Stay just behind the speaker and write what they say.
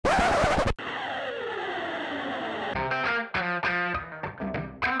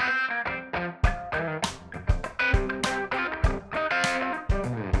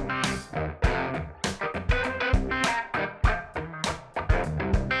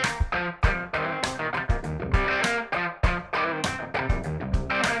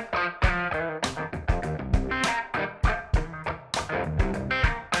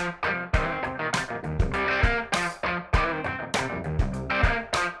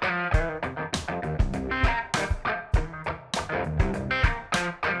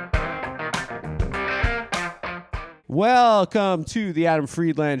Welcome to the Adam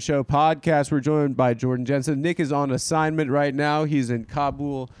Friedland Show podcast. We're joined by Jordan Jensen. Nick is on assignment right now. He's in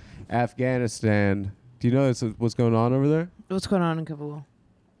Kabul, Afghanistan. Do you know what's going on over there? What's going on in Kabul?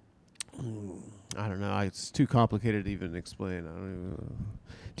 I don't know. It's too complicated to even explain. I don't even know.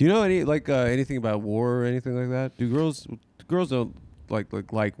 Do you know anything about war or anything like that? Do girls don't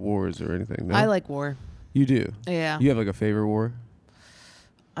like wars or anything? No? I like war. You do? Yeah. You have like a favorite war?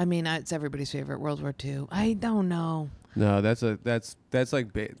 I mean, it's everybody's favorite. World War II. I don't know. No, that's like a basic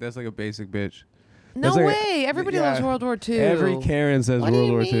bitch. No way. Everybody loves World War II. Every Karen says what World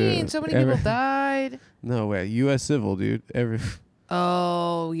War II. What do you mean? So many people died. No way. U.S. Civil, dude.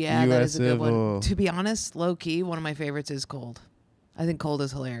 Oh, yeah. That is a good Civil. one. To be honest, low-key, one of my favorites is Cold. I think Cold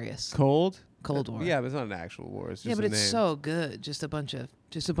is hilarious. Cold War. Yeah, but it's not an actual war. It's just but it's name. so good. Just a bunch of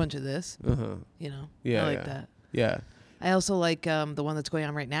this. Uh-huh. You know? Yeah, I like that. Yeah. I also like the one that's going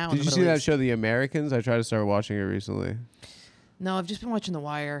on right now. Did you see that show, The Americans? I tried to start watching it recently. No, I've just been watching The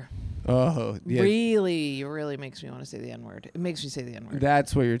Wire. Oh, yeah. Really makes me want to say the N-word. It makes me say the N-word.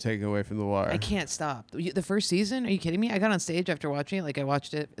 That's what you're taking away from The Wire. I can't stop. The first season, are you kidding me? I got on stage after watching it. Like, I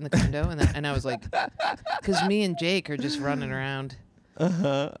watched it in the condo, and I was like, because me and Jake are just running around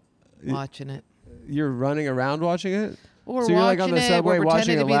watching it. You're running around watching it? Or so you're like on the subway we're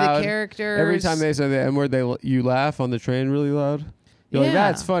watching pretending it to be loud. the characters. Every time they say the N-word, you laugh on the train really loud? You're like,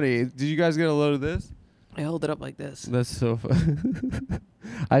 that's funny. Did you guys get a load of this? I hold it up like this. That's so fun.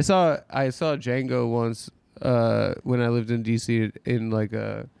 I saw Django once when I lived in DC in like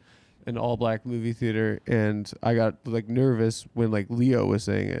an all black movie theater, and I got like nervous when like Leo was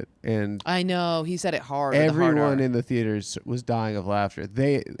saying it, and I know he said it hard. Everyone in the theaters was dying of laughter.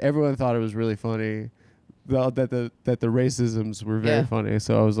 Everyone thought it was really funny. That the racisms were very funny.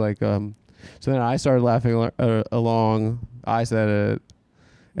 So I was like, so then I started laughing along. I said it.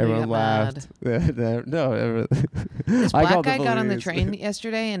 Everyone laughed. No, this black guy got on the train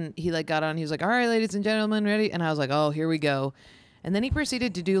yesterday, and he like got on. He was like, "All right, ladies and gentlemen, ready?" And I was like, "Oh, here we go." And then he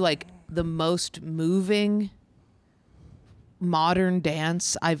proceeded to do like the most moving modern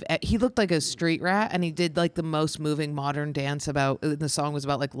dance he looked like a street rat, and he did like the most moving modern dance the song was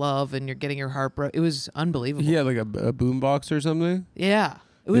about like love and you're getting your heart broke. It was unbelievable. Yeah, like a boombox or something. Yeah,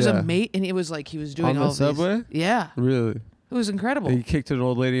 it was amazing, and it was like he was doing on the subway. Yeah, really, it was incredible. He kicked an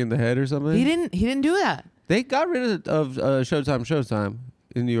old lady in the head or something. He didn't do that. They got rid of Showtime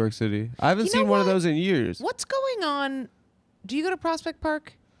in New York City. I haven't seen one of those in years. What's going on? Do you go to Prospect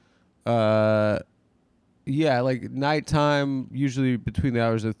Park? Yeah, like nighttime, usually between the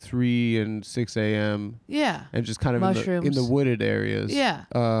hours of 3 and 6 a.m. Yeah. And just kind of in the wooded areas. Yeah.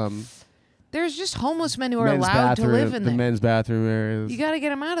 There's just homeless men who are allowed to live in the there. men's bathroom areas. You got to get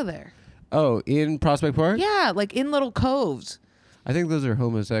them out of there. Oh, in Prospect Park? Yeah, like in little coves. I think those are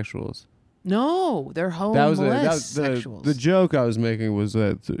homosexuals. No, they're homeless sexuals. The joke I was making was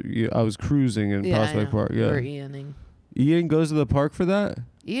that I was cruising in Prospect Park. Yeah. Or Ianing. Ian goes to the park for that?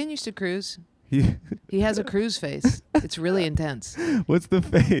 Ian used to cruise. He has a cruise face. It's really intense. What's the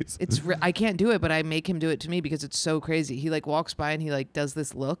face? I can't do it, but I make him do it to me because it's so crazy. He like walks by and he like does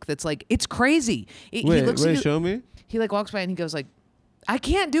this look that's like, it's crazy. Show me. He like walks by and he goes like, I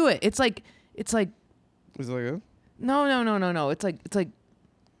can't do it. It's like. Is it like a? No. It's like,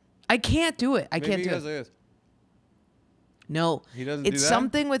 I can't do it. I can't do it. Like this. No, he doesn't do that? It's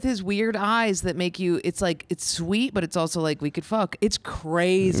something with his weird eyes that make you. It's like it's sweet, but it's also like we could fuck. It's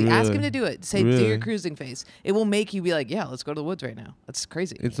crazy. Really? Ask him to do it. Say do your cruising face. It will make you be like, yeah, let's go to the woods right now. That's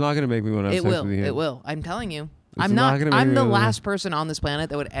crazy. It's not gonna make me want to have sex with Ian. It will. I'm telling you. I'm the last person on this planet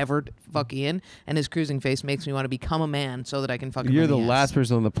that would ever fuck Ian, and his cruising face makes me want to become a man so that I can fuck him. You're the last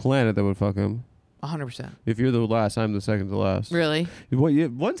person on the planet that would fuck him. 100%. If you're the last, I'm the second to last. Really?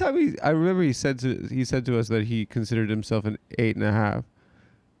 One time I remember he said to us that he considered himself an 8.5.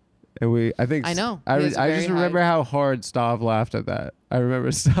 And I know. I just remember how hard Stav laughed at that. I remember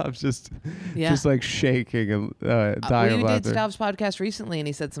Stav just like shaking and dying of laughter. We did Stav's podcast recently, and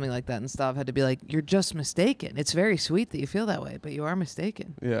he said something like that, and Stav had to be like, "You're just mistaken. It's very sweet that you feel that way, but you are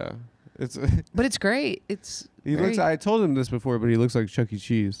mistaken." Yeah, but it's great. I told him this before, but he looks like Chuck E.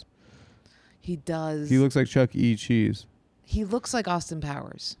 Cheese. He does. He looks like Chuck E. Cheese. He looks like Austin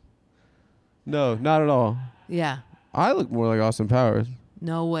Powers. No, not at all. Yeah. I look more like Austin Powers.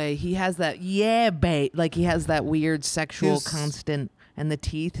 No way. He has that, babe. Like, he has that weird sexual constant, and his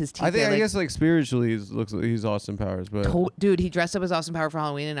teeth. I guess, like, spiritually, looks like he's Austin Powers. But dude, he dressed up as Austin Powers for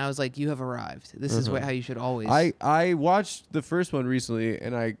Halloween, and I was like, you have arrived. This is how you should always. I watched the first one recently,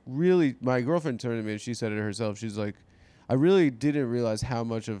 and my girlfriend turned to me, and she said it herself. She's like, I really didn't realize how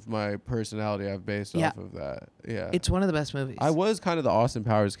much of my personality I've based off of that. Yeah. It's one of the best movies. I was kind of the Austin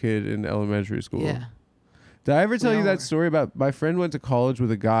Powers kid in elementary school. Yeah. Did I ever tell We you all that were. story about my friend went to college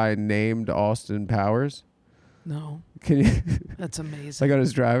with a guy named Austin Powers? No, Can you that's amazing. like on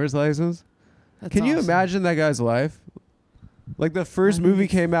his driver's license? That's Can you awesome. imagine that guy's life? Like the first think movie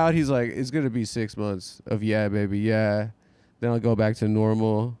it's- came out, he's like, it's gonna be 6 months of yeah, baby, yeah. Then I'll go back to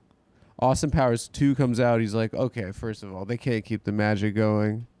normal. Austin Powers 2 comes out, he's like, okay, first of all, they can't keep the magic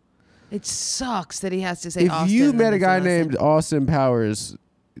going. It sucks that he has to say If Austin. you and met then a it's guy Austin. named Austin Powers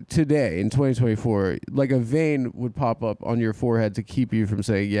today in 2024, like a vein would pop up on your forehead to keep you from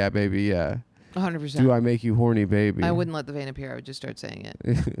saying, yeah, baby, yeah. 100%. Do I make you horny, baby? I wouldn't let the vein appear. I would just start saying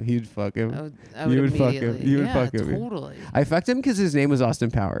it. You'd fuck him. I would You would fuck him. immediately. You would yeah, fuck him. totally. I fucked him because his name was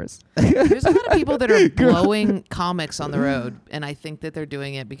Austin Powers. There's a lot of people that are blowing comics on the road, and I think that they're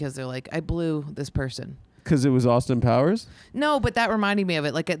doing it because they're like, I blew this person. Because it was Austin Powers? No, but that reminded me of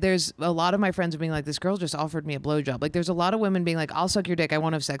it. Like, there's a lot of my friends being like, this girl just offered me a blowjob. Like, there's a lot of women being like, I'll suck your dick. I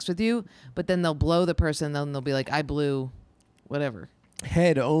want to have sex with you. But then they'll blow the person. Then they'll be like, I blew whatever.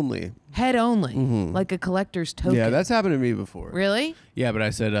 Head only. Head only. Mhm. Like a collector's token. Yeah, that's happened to me before. Really? Yeah, but I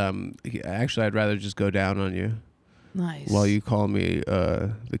said, actually, I'd rather just go down on you Nice. while you call me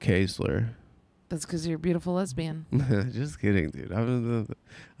the K-slur. That's because you're a beautiful lesbian. Just kidding, dude.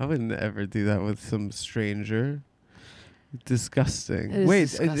 I would never do that with some stranger. Disgusting. It is Wait,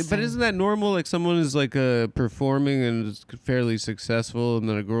 disgusting. but isn't that normal? Like someone is like performing and is fairly successful, and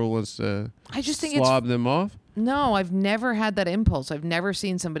then a girl wants to I just think slob them off. No, I've never had that impulse. I've never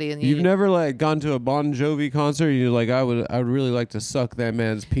seen somebody in the. You've never like gone to a Bon Jovi concert. And you're like, I would really like to suck that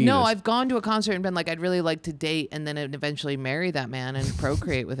man's penis. No, I've gone to a concert and been like, I'd really like to date and then eventually marry that man and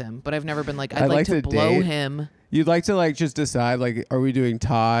procreate with him. But I've never been like, I'd like to blow date. him. You'd like to like just decide like, are we doing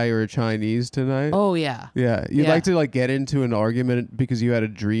Thai or Chinese tonight? Oh yeah, Yeah, you'd Yeah. like to like get into an argument because you had a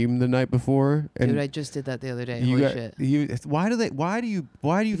dream the night before. And dude, I just did that the other day. you Holy got, shit. Why do you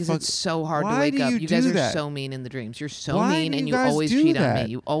Because fuck? it's so hard to why wake do up. you You guys do are that? so mean in the dreams. You're so Why mean do and you you guys always do cheat on that?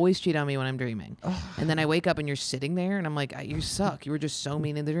 me. You always cheat on me when I'm dreaming. And then I wake up and you're sitting there and I'm like, you suck. You were just so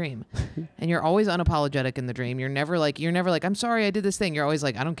mean in the dream. And you're always unapologetic in the dream. You're never like, I'm sorry I did this thing. You're always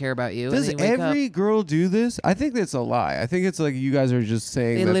like, I don't care about you. Does and then you wake every up. girl do this? I think that's a lie. I think it's like you guys are just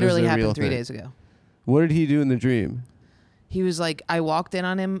saying It that literally this is a real happened 3 thing. days ago. What did he do in the dream? He was like, I walked in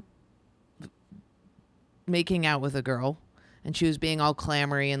on him making out with a girl, and she was being all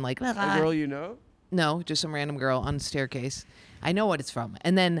clamory and like, A girl you know? no, just some random girl on the staircase. I know what it's from.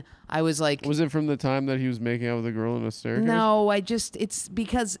 And then I was like, Was it from the time that he was making out with a girl in a staircase? no, it's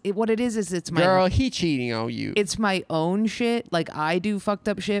because what it is it's my Girl, he cheating on you. it's my own shit. Like I do fucked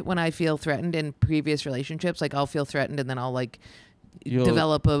up shit when I feel threatened in previous relationships. Like I'll feel threatened and then I'll like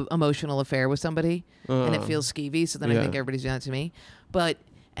develop a emotional affair with somebody and it feels skeevy. So then I Yeah. think everybody's doing that to me. But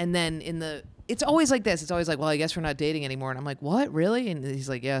and then it's always like this. It's always like, well, I guess we're not dating anymore. And I'm like, what, really? And he's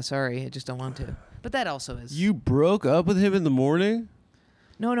like, yeah, sorry, I just don't want to. But that also is You broke up with him in the morning?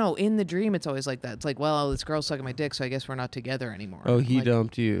 no. In the dream, it's always like that. It's like, well, this girl's sucking my dick, so I guess we're not together anymore. Oh, I'm he like,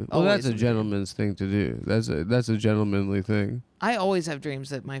 dumped you. Well, that's always a in the- gentleman's thing to do. That's a gentlemanly thing. I always have dreams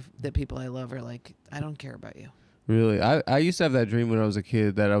that that people I love are like, I don't care about you. Really, I used to have that dream when I was a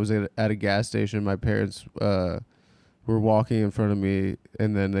kid that I was at a gas station. My parents were walking in front of me,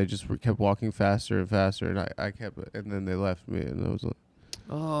 and then they just kept walking faster and faster, and I kept, and then they left me, and I was like,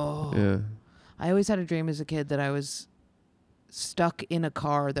 Oh. yeah. I always had a dream as a kid that I was stuck in a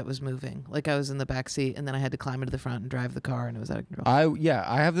car that was moving. Like I was in the back seat and then I had to climb into the front and drive the car and it was out of control.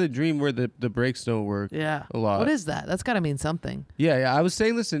 I have the dream where the brakes don't work. Yeah. A lot. What is that? That's got to mean something. Yeah. I was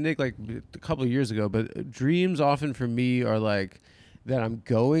saying this to Nick like a couple of years ago, but dreams often for me are like that I'm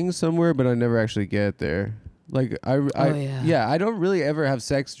going somewhere, but I never actually get there. Like I don't really ever have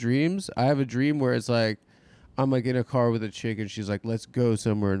sex dreams. I have a dream where it's like I'm like in a car with a chick and she's like, let's go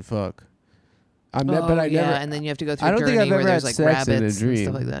somewhere and fuck. But I never. And then you have to go through I a don't think journey I've where ever there's had like sex in a rabbits and dream.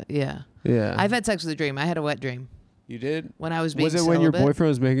 stuff like that. Yeah. Yeah. I've had sex with a dream. I had a wet dream You did? when I was being Was it when your celibate. boyfriend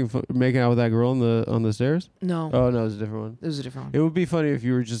was making out with that girl on the stairs? No. Oh no, it was a different one. It was a different one. It would be funny if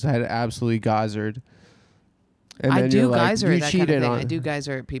you were just had absolutely geysered. And I then do you're like, geyser you at that kind of cheated thing. on I do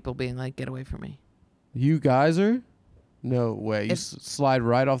geyser at people being like, get away from me. You geyser? No way. You If- slide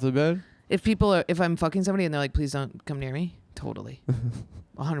right off the bed? If I'm fucking somebody and they're like, please don't come near me. Totally.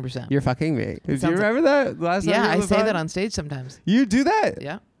 100%. You're fucking me. Do you sounds like- remember that last time? Yeah, we were I on the say pod? that on stage sometimes. You do that?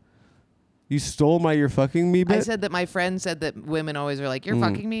 Yeah. You stole my "you're fucking me" bit? I said that my friend said that women always are like, you're Mm.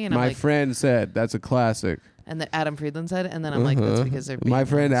 fucking me. And I'm My like, friend said that's a classic. and that Adam Friedland said it. And then I'm like, that's because they're being my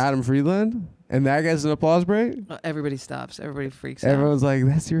friend nice. Adam Friedland, and that gets an applause break. Everybody stops. Everybody freaks out. Everyone's like,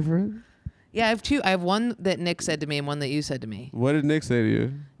 "That's your friend." Yeah, I have two. I have one that Nick said to me and one that you said to me. What did Nick say to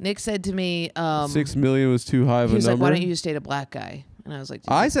you? Nick said to me, 6 million was too high of he a was like, number. why don't you just date a black guy? And I was like,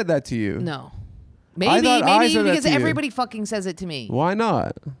 I said that to you. no. Maybe I said that because to you. everybody fucking says it to me. Why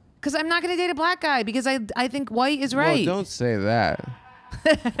not? Because I'm not going to date a black guy because I think white is right. Well, don't say that.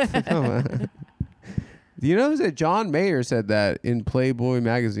 Come on. You know that John Mayer said that in Playboy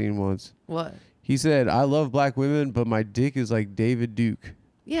magazine once. What? He said, "I love black women, but my dick is like David Duke."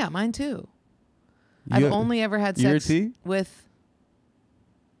 Yeah, mine too. I've only ever had sex with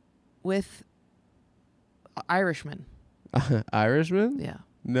Irishmen. Irishmen? Yeah.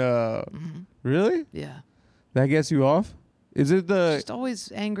 No. Really? Yeah. That gets you off? Is it the... Just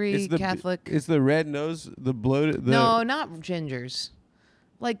always angry Catholic. It's the red nose, the bloated... No, not gingers.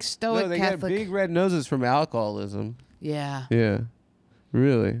 Like stoic they Catholic. get big red noses from alcoholism. Yeah. Yeah.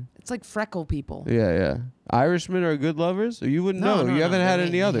 Really? It's like freckle people. Yeah, yeah. Irishmen are good lovers? Or you wouldn't know. You haven't had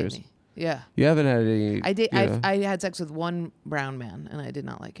any others. Yeah. You haven't had any... I did. I had sex with one brown man, and I did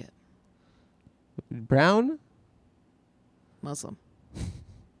not like it. Brown? Muslim.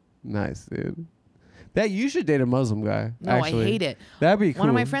 Nice, dude. That you should date a Muslim guy. No, actually. I hate it. That'd be cool. One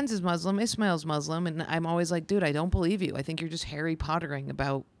of my friends is Muslim. Ismail's Muslim, and I'm always like, dude, I don't believe you. I think you're just Harry Pottering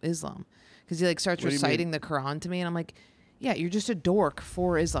about Islam, because he like starts reciting the Quran to me, and I'm like, yeah, you're just a dork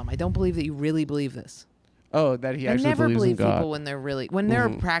for Islam. I don't believe that you really believe this. Oh, that he actually believes in God. I never believe people when they're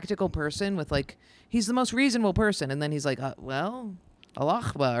a practical person with like, he's the most reasonable person, and then he's like, well, Allah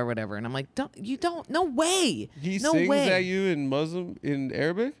Akbar or whatever, and I'm like, no way. He sings at you in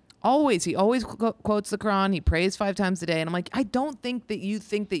Arabic? Always. He always quotes the Quran. He prays 5 times a day. And I'm like, I don't think that you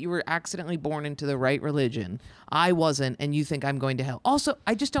think that you were accidentally born into the right religion. I wasn't, and you think I'm going to hell. Also,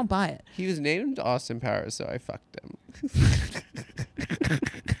 I just don't buy it. He was named Austin Powers, so I fucked him.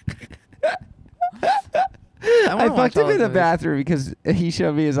 I fucked him in the bathroom because he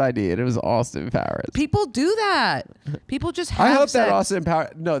showed me his ID, and it was Austin Powers. People do that. People just have I hope sex.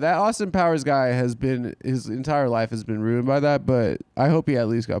 that Austin Powers guy has been, his entire life has been ruined by that, but I hope he at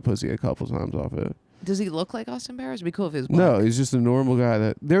least got pussy a couple times off it. Does he look like Austin Powers? It'd be cool if he was black. No, he's just a normal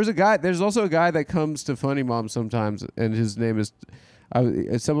guy. There's also a guy that comes to Funny Mom sometimes, and his name is,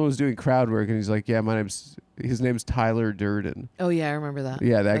 someone was doing crowd work, and he's like, yeah, his name's Tyler Durden. Oh yeah, I remember that.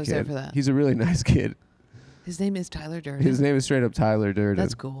 Yeah, that I was kid. there for that. He's a really nice kid. His name is Tyler Durden. His name is straight up Tyler Durden.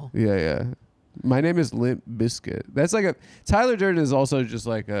 That's cool. Yeah, yeah. My name is Limp Biscuit. That's like Tyler Durden is also just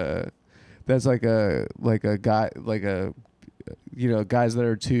like a guy, guys that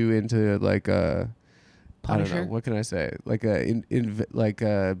are too into like Punisher? I don't know, what can I say? Like Bitcoin,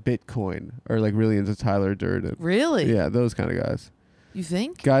 or like really into Tyler Durden. Really? Yeah, those kind of guys. You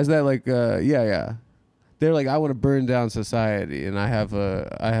think? Guys that like yeah. They're like, I want to burn down society, and I have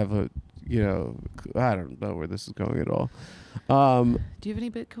a I don't know where this is going at all. Do you have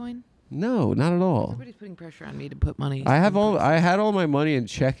any Bitcoin? No, not at all. Everybody's putting pressure on me to put money. I had all my money in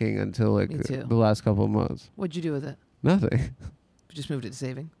checking until like the last couple of months. What'd you do with it? Nothing. Just moved it to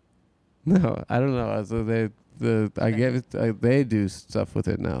saving? No, I don't know. So they do stuff with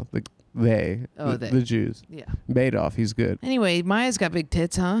it now. The Jews. Yeah. Madoff, he's good. Anyway, Maya's got big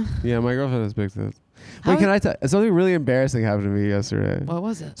tits, huh? Yeah, my girlfriend has big tits. Wait, can I tell something really embarrassing happened to me yesterday? What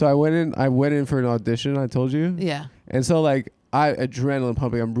was it? So I went in for an audition, I told you. Yeah. And so like adrenaline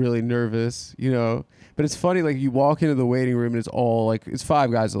pumping, I'm really nervous, But it's funny, like you walk into the waiting room and it's all like, it's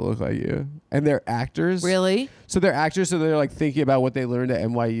 5 guys that look like you. And they're actors. Really? So they're actors, so they're like thinking about what they learned at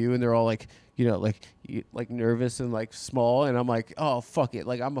NYU, and they're all like, like nervous and like small. And I'm like, oh, fuck it.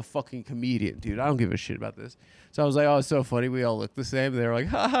 Like I'm a fucking comedian, dude. I don't give a shit about this. So I was like, oh, it's so funny. We all look the same. And they were like,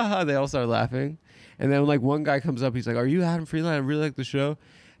 ha ha ha. They all started laughing. And then like one guy comes up, he's like, are you Adam Friedland? I really like the show.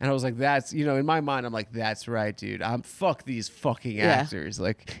 And I was like, that's, in my mind, I'm like, that's right, dude. Fuck these fucking actors.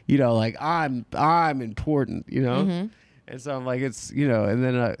 Like, like I'm important, Mm-hmm. And so I'm like, it's, and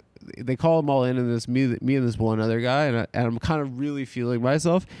then they call them all in, and this me and this one other guy, and I'm kind of really feeling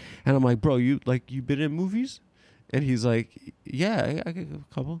myself. And I'm like, bro, you been in movies? And he's like, yeah, I get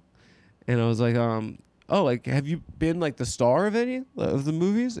a couple. And I was like, oh, like, have you been like the star of any of the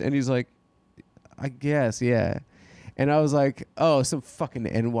movies? And he's like, I guess, yeah. And I was like, oh, some fucking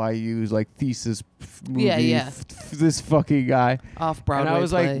NYU like thesis movie. Yeah. This fucking guy. Off Broadway. And I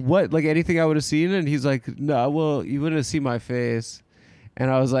was like, what? Like anything I would have seen? And he's like, no, well, you wouldn't have seen my face. And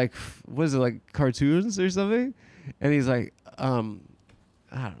I was like, what is it, like cartoons or something? And he's like, I don't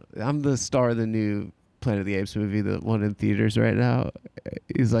know. I'm the star of the new Planet of the Apes movie, the one in theaters right now.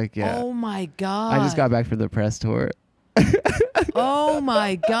 He's like, yeah. Oh my God. I just got back from the press tour. Oh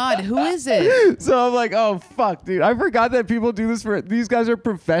my God, who is it? So I'm like, oh fuck, dude, I forgot that people do this these guys are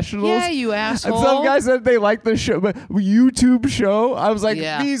professionals. Yeah, you asshole. And some guy said they like the show, but YouTube show. I was like,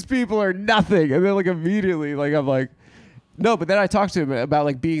 these people are nothing. And then like immediately, like I'm like, no. But then I talked to him about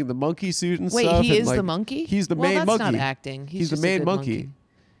like being in the monkey suit and stuff. Wait, he and, is like, the monkey? He's the main monkey. That's not acting. He's the main monkey.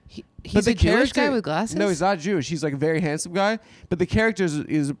 He's a Jewish guy with glasses? No, he's not Jewish. He's like a very handsome guy, but the character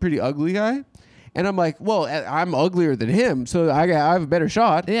is a pretty ugly guy. And I'm like, well, I'm uglier than him, so I have a better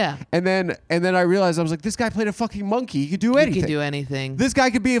shot. Yeah. And then I realized, I was like, this guy played a fucking monkey. He could do anything. He could do anything. This guy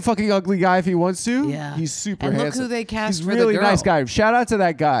could be a fucking ugly guy if he wants to. Yeah. He's super and handsome. Look who they cast He's for really the girl. nice guy. Shout out to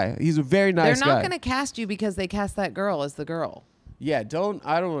that guy. He's a very nice guy. They're not going to cast you because they cast that girl as the girl. Yeah, I don't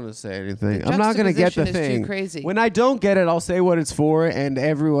want to say anything. The I'm not going to get the juxtaposition is thing. too crazy. When I don't get it, I'll say what it's for, and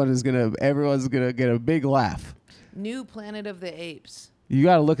everyone's going to get a big laugh. New Planet of the Apes. You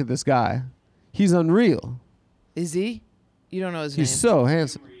got to look at this guy. He's unreal. Is he? You don't know his name. He's so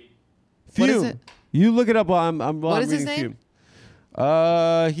handsome. What Fume. is it? You look it up while I'm What is his reading name?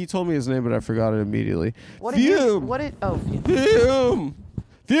 Fume. He told me his name, but I forgot it immediately. What Fume. Fume. Fume.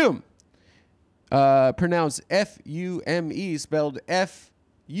 Fume. Pronounced F-U-M-E, spelled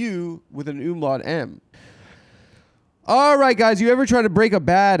F-U with an umlaut M. All right, guys, you ever try to break a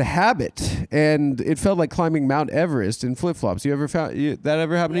bad habit and it felt like climbing Mount Everest in flip-flops? You ever found that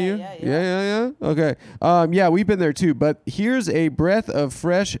ever happened to you? Yeah. Okay. Yeah, we've been there too, but here's a breath of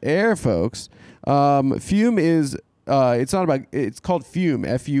fresh air, folks. Fume is it's called Fume,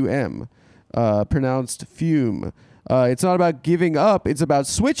 F-U-M, pronounced Fume. It's not about giving up, it's about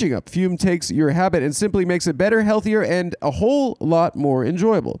switching up. Fume takes your habit and simply makes it better, healthier, and a whole lot more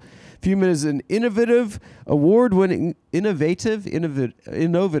enjoyable. Fume is an innovative, award-winning, innovative. Innovative.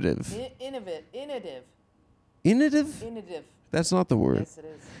 Innovative? That's not the word. Yes, it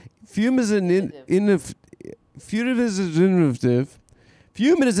is. Fume is an Fume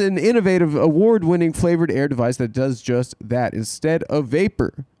is an innovative, award-winning flavored air device that does just that. Instead of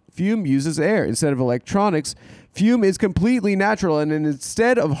vapor, Fume uses air. Instead of electronics, Fume is completely natural, and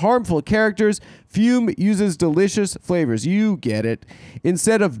instead of harmful characters, Fume uses delicious flavors. You get it.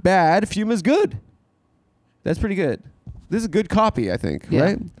 Instead of bad, Fume is good. That's pretty good. This is good copy, I think, Yeah.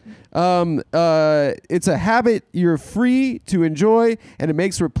 right? It's a habit you're free to enjoy, and it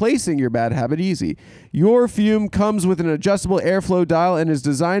makes replacing your bad habit easy. Your Fume comes with an adjustable airflow dial and is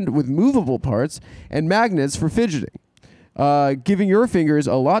designed with movable parts and magnets for fidgeting, giving your fingers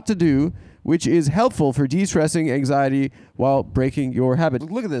a lot to do, which is helpful for de-stressing anxiety while breaking your habit.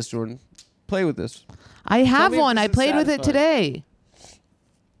 Look at this, Jordan. Play with this. I have me if one. this I is played with it satisfying. today.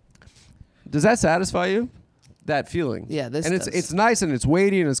 Does that satisfy you? That feeling? Yeah, this and does. it's nice and it's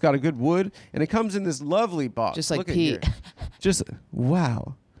weighty and it's got a good wood and it comes in this lovely box. Just like Look at Pete. here. Just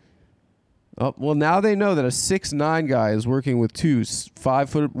wow. Oh, well, now they know that a 6'9" guy is working with two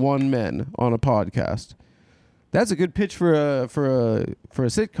 5'1" men on a podcast. That's a good pitch for a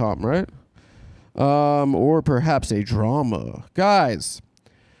sitcom, right? Or perhaps a drama. Guys,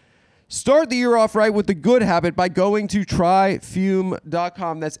 start the year off right with the good habit by going to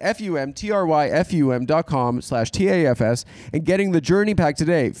tryfume.com. That's FUM, TRYFUM.com/TAFS and getting the journey pack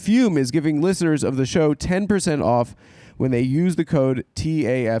today. Fume is giving listeners of the show 10% off when they use the code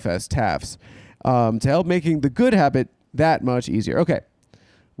TAFS, TAFS, to help making the good habit that much easier. Okay,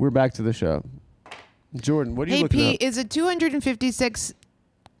 we're back to the show. Jordan, what are you looking Hey, up? Pete, is a 256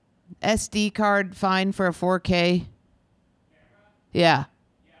 SD card fine for a 4K? Yeah.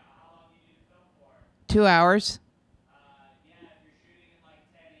 2 hours. Yeah, if you're shooting in like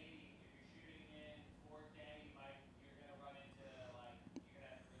 1080, if you're shooting in 4K, you're gonna run into like you're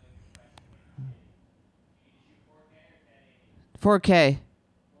gonna have really good pressure. You need to shoot 4K or 1080. 4K.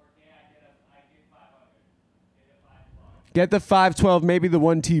 4K, I did 500. Get a 512. Get the 512, maybe the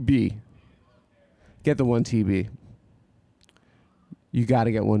 1 TB. Get the 1 TB. You got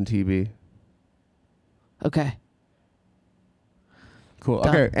to get 1 TB. Okay. Cool.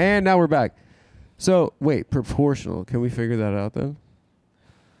 Done. Okay, and now we're back. So, wait, proportional. Can we figure that out then?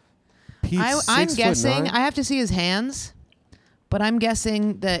 Pete's I'm 6'9"? guessing. I have to see his hands, but I'm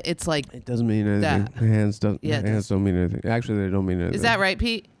guessing that it's like. It doesn't mean anything. That. The hands don't. Yeah, it hands does. don't mean anything. Actually, they don't mean anything. Is that right,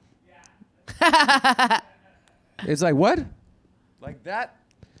 Pete? It's like what? Like that?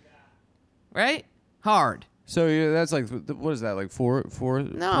 Right? Hard. So that's like what is that? Like four?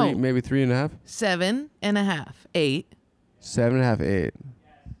 No. Three, maybe 3.5. 7.5. 8. 7.5, 8.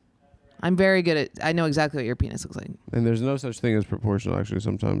 I'm very good at. I know exactly what your penis looks like. And there's no such thing as proportional, actually,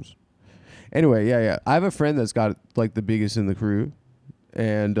 sometimes. Anyway, yeah. I have a friend that's got like the biggest in the crew,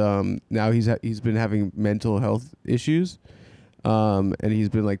 and now he's been having mental health issues, and he's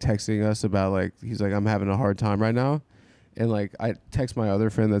been like texting us about like he's like I'm having a hard time right now, and like I text my other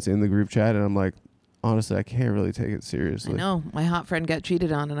friend that's in the group chat, and I'm like, honestly, I can't really take it seriously. I know. My hot friend got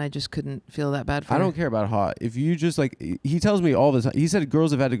cheated on, and I just couldn't feel that bad for her. I don't care about hot. If you just like, he tells me all the time. He said girls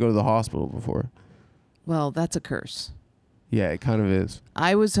have had to go to the hospital before. Well, that's a curse. Yeah, it kind of is.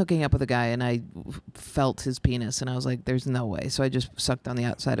 I was hooking up with a guy and I felt his penis and I was like, there's no way. So I just sucked on the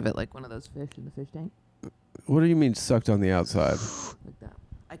outside of it like one of those fish in the fish tank. What do you mean sucked on the outside? Like that.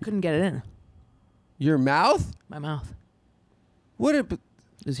 I couldn't get it in. Your mouth? My mouth. What? It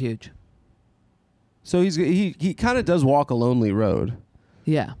was huge. So he kind of does walk a lonely road.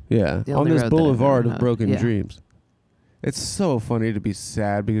 Yeah. Yeah. The On only this road that I've boulevard ever of known. broken Yeah. dreams. It's so funny to be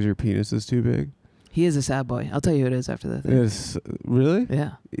sad because your penis is too big. He is a sad boy. I'll tell you who it is after the thing. It's really?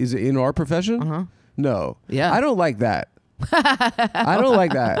 Yeah. Is it in our profession? Uh-huh. No. Yeah. I don't like that. I don't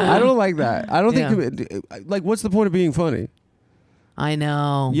like that. I don't like that. I don't think like what's the point of being funny? I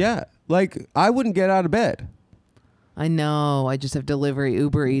know. Yeah. Like I wouldn't get out of bed. I know. I just have delivery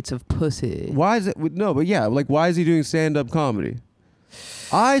Uber Eats of pussy. Why is it no, but yeah, like why is he doing stand-up comedy?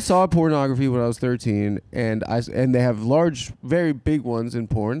 I saw pornography when I was 13 and they have large very big ones in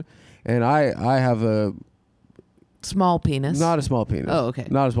porn and I have a small penis. not a small penis. Oh, okay.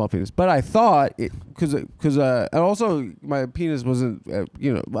 Not a small penis. But I thought cuz and also my penis wasn't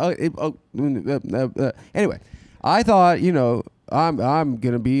anyway, I thought, I'm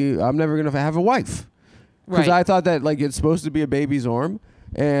never going to have a wife. Because I thought that like it's supposed to be a baby's arm,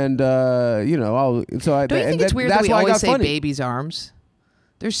 and Don't you think it's weird that we always say baby's arms?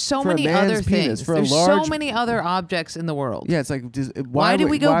 There's so many other things. There's so many other objects in the world. Yeah, it's like why do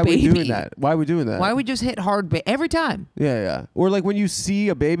we go why baby? Are we doing that? Why are we doing that? Why we just hit hard every time? Yeah. Or like when you see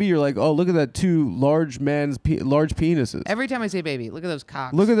a baby, you're like, oh, look at that two large large penises. Every time I say baby, look at those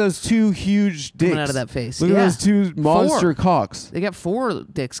cocks. Look at those two huge dicks coming out of that face. Look at those two monster cocks. They got 4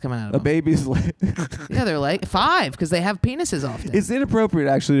 dicks coming out of them. A baby's leg. Yeah, they're like 5 because they have penises often. It's inappropriate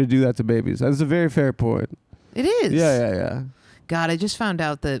actually to do that to babies. That's a very fair point. It is. Yeah. God, I just found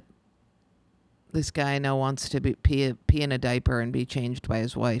out that this guy I know wants to pee in a diaper and be changed by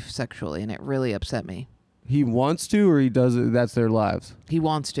his wife sexually, and it really upset me. He wants to, or he does it? That's their lives. He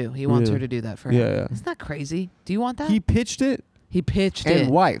wants to. He wants her to do that for him. Yeah. Isn't that crazy? Do you want that? He pitched it. He pitched it. And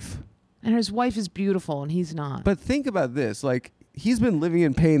wife. And his wife is beautiful, and he's not. But think about this. Like, he's been living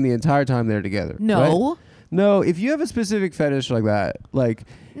in pain the entire time they're together. No. Right? No, if you have a specific fetish like that, like...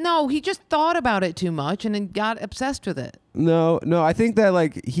 No, he just thought about it too much and then got obsessed with it. No, I think that,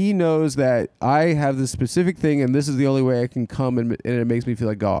 like, he knows that I have this specific thing and this is the only way I can come and it makes me feel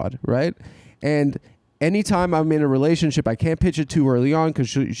like God, right? And anytime I'm in a relationship, I can't pitch it too early on because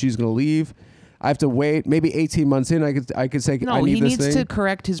she's going to leave. I have to wait. Maybe 18 months in, I could say, no, I need this thing. No, he needs to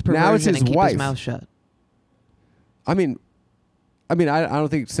correct his perversion now it's his and keep wife. his mouth shut. I don't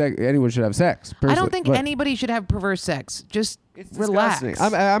think anyone should have sex. I don't think anybody should have perverse sex. Just relax.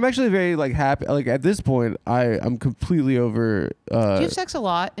 I'm actually very like happy. Like at this point, I'm completely over. Do you have sex a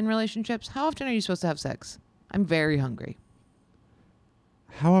lot in relationships? How often are you supposed to have sex? I'm very hungry.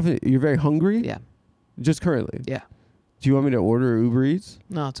 How often? You're very hungry? Yeah. Just currently? Yeah. Do you want me to order Uber Eats?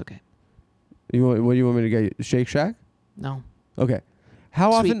 No, it's okay. What do you want me to get? Shake Shack? No. Okay.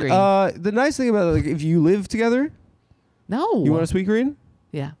 How Sweet often? green. The nice thing about it, like if you live together. No. You want a sweet green?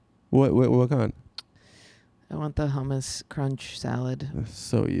 Yeah. What kind? I want the hummus crunch salad.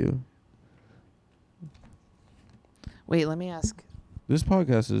 So you. Wait, let me ask. This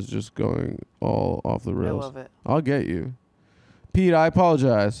podcast is just going all off the rails. I love it. I'll get you. Pete, I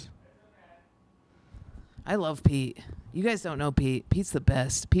apologize. I love Pete. You guys don't know Pete. Pete's the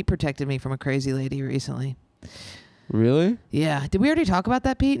best. Pete protected me from a crazy lady recently. Really? Yeah. Did we already talk about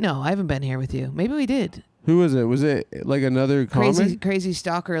that, Pete? No, I haven't been here with you. Maybe we did. Who was it? Was it like another comic? Crazy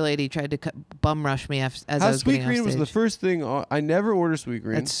stalker lady tried to bum rush me as I was Sweet getting green off was the stage. first thing. I never order sweet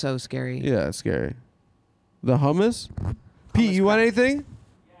green. That's so scary. Yeah, it's scary. The hummus? Pete, you want anything?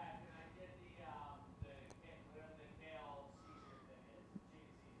 Yeah, can I get the kale Caesar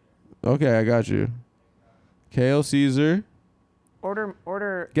thing? Okay, I got you. Kale Caesar.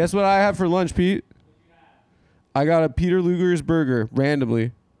 Order. Guess what I have for lunch, Pete? I got a Peter Luger's burger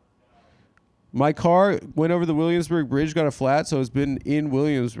randomly. My car went over the Williamsburg Bridge, got a flat, so it's been in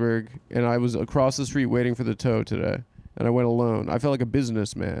Williamsburg, and I was across the street waiting for the tow today, and I went alone. I felt like a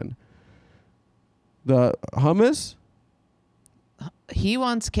businessman. The hummus? He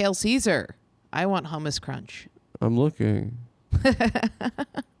wants kale Caesar. I want hummus crunch. I'm looking.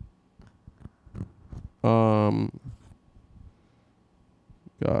 God.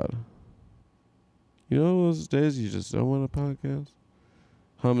 You know those days you just don't want a podcast?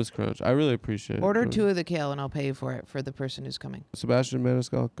 Hummus crunch. I really appreciate it. Order 2 of the kale and I'll pay you for it for the person who's coming. Sebastian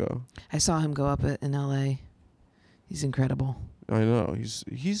Maniscalco. I saw him go up in LA. He's incredible. I know. He's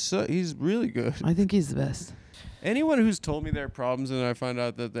really good. I think he's the best. Anyone who's told me their problems and I find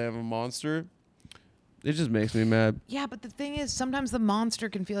out that they have a monster, It just makes me mad. Yeah, but the thing is, sometimes the monster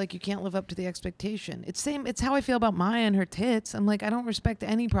can feel like you can't live up to the expectation. It's how I feel about Maya and her tits. I'm like, I don't respect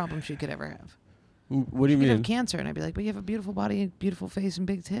any problem she could ever have. What do you She could have mean? cancer, and I'd be like, but you have a beautiful body, beautiful face, and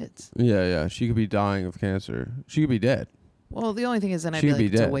big tits. Yeah. She could be dying of cancer. She could be dead. Well, the only thing is, then I'd She be could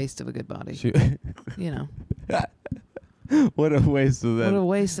like, be it's a dead. waste of a good body. You know, What a waste of that. what a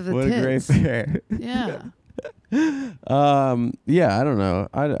waste of the What tits. a great pair. Yeah. Yeah, I don't know.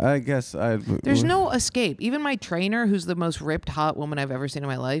 I guess I. There's no escape. Even my trainer, who's the most ripped, hot woman I've ever seen in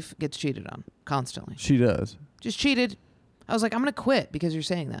my life, gets cheated on constantly. She does. Just cheated. I was like, I'm going to quit because you're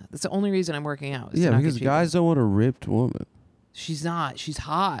saying that. That's the only reason I'm working out. Is to Yeah, not get because cheated. guys don't want a ripped woman. She's not. She's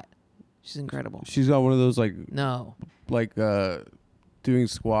hot. She's incredible. She's got one of those No. doing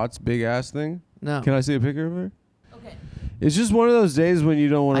squats, big ass thing. No. Can I see a picture of her? Okay. It's just one of those days when you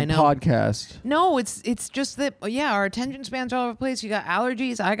don't want I to know. podcast. No, it's just that, yeah, our attention spans are all over the place. You got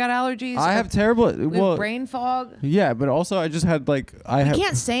allergies. I got allergies. I have terrible. we Well, have brain fog. yeah, but also I just had We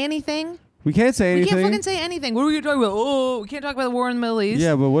can't say anything. We can't say We anything. can't fucking say anything. What are we going to talk about? Oh, we can't talk about the war in the Middle East.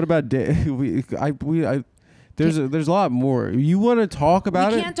 Yeah, but what about there's a lot more. You want to talk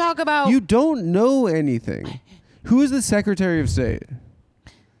about we it? can't talk about You don't know anything. Who is the Secretary of State?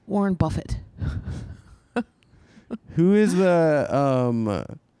 Warren Buffett. Who is the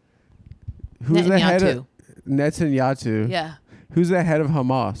who's the head of Netanyahu? Yeah. Who's the head of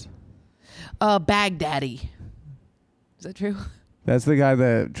Hamas? Baghdadi. Is that true? That's the guy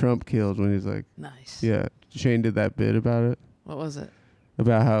that Trump killed when he's like, Nice. yeah. Shane did that bit about it, What was it?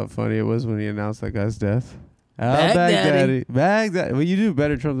 about how funny it was when he announced that guy's death. Baghdadi. Baghdadi. Well, you do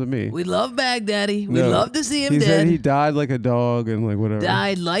better Trump than me. We love Baghdadi. We No. love to see him He dead. said he died like a dog and like whatever.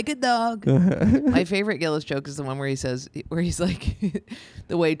 Died like a dog. My favorite Gillis joke is the one where he's like,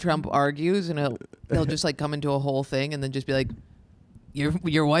 the way Trump argues, and he'll just like come into a whole thing and then just be like,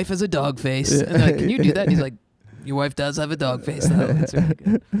 your wife has a dog face. And they're like, can you do that? And he's like, your wife does have a dog face though. It's really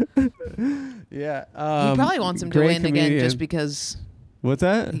good. Yeah. He probably wants him to great win again comedian. just because What's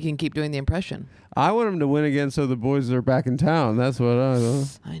that? he can keep doing the impression. I want him to win again so the boys are back in town. That's what I know.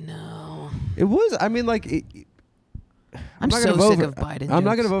 I know. It was. I mean, like. I'm not so gonna vote sick for- of Biden. I'm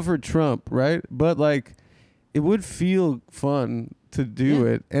not jokes. gonna vote for Trump, right? But like, it would feel fun to do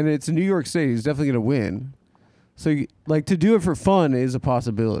Yeah. it, and it's New York City. He's definitely gonna win. So, like, to do it for fun is a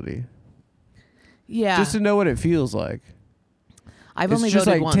possibility. Yeah. Just to know what it feels like. I've It's only just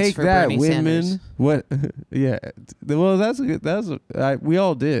voted like once take for that, Bernie women. Sanders. What? Yeah. Well, that's a good. We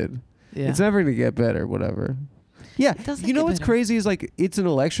all did. Yeah. It's never gonna get better. Whatever. Yeah. It doesn't You know get what's better. crazy is like it's an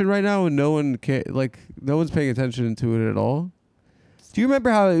election right now and no one's paying attention to it at all. Do you remember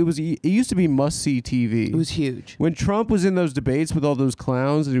how it was? It used to be must see TV. It was huge. When Trump was in those debates with all those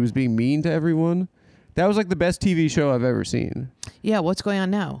clowns and he was being mean to everyone. That was like the best TV show I've ever seen. Yeah. What's going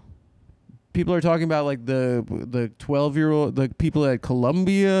on now? People are talking about like the 12-year-old, the people at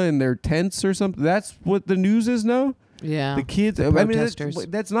Columbia in their tents or something. That's what the news is now. Yeah. The kids. The I mean, protesters.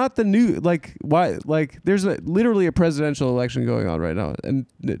 that's not the new. Like why? Like there's literally a presidential election going on right now, and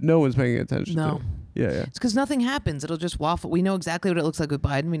no one's paying attention. No. To it. Yeah. It's because nothing happens. It'll just waffle. We know exactly what it looks like with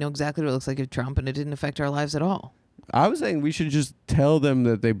Biden. We know exactly what it looks like with Trump, and it didn't affect our lives at all. I was saying we should just tell them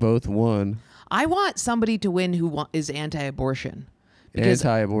that they both won. I want somebody to win who is anti-abortion. Because,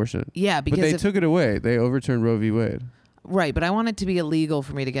 Anti-abortion. yeah, But because they if, took it away. They overturned Roe v. Wade. right, but I want it to be illegal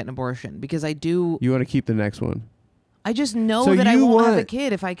for me to get an abortion because I do. You want to keep the next one. I just know So that I you won't have a want-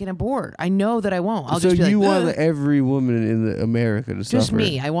 kid if I can abort. I know that I won't. I'll so just be you like, want "Ugh." every woman in America to Just suffer.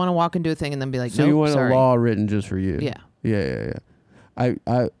 me. I want to walk into a thing and then be like, So nope, you want sorry. a law written just for you. Yeah. Yeah. I think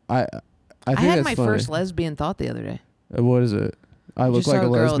I had that's my funny. first lesbian thought the other day. What is it? I look just like saw a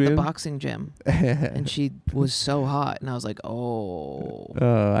a girl lesbian. at the boxing gym, and she was so hot, and I was like, oh.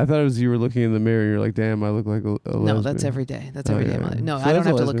 I thought it was you were looking in the mirror. and You're like, damn, I look like a lesbian. No, that's every day. That's Oh, every day. yeah, of my life. yeah. No, So I don't that's a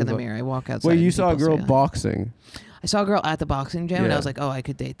have to look in the lesbian mirror. I walk outside. Wait, you and saw a people girl say that. boxing? I saw a girl at the boxing gym, and Yeah. I was like, oh, I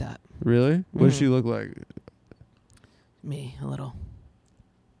could date that. Really? What does Mhm. she look like? Me, a little.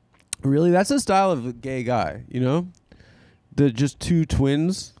 Really? That's a style of a gay guy, you know? The just two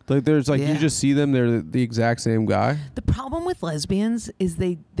twins. Like there's like you Yeah. just see them, they're the exact same guy. The problem with lesbians is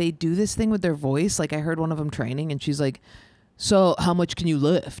they do this thing with their voice. Like I heard one of them training, and she's like, "So how much can you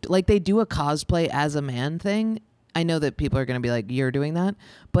lift?" Like they do a cosplay as a man thing. I know that people are gonna be like, "You're doing that,"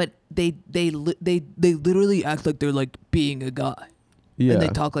 but they literally act like they're like being a guy, Yeah. and they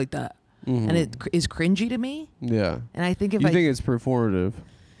talk like that, Mhm. and it is cringy to me. Yeah. And I think if You I, think it's performative.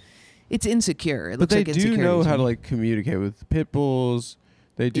 it's insecure. It But looks they like do insecurity know to how to me. like communicate with pit bulls.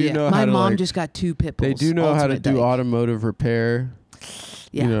 They do Yeah. know My how to mom like, just got 2 pit bulls. they do know how to Ultimate do dyke. automotive repair.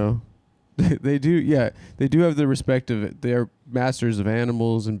 Yeah. You know. They do, yeah. They do have the respect of it. They're masters of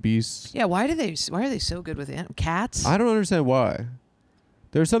animals and beasts. Yeah, why are they so good with cats? I don't understand why.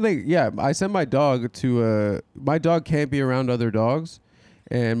 There's something. Yeah, I sent my dog to. My dog can't be around other dogs,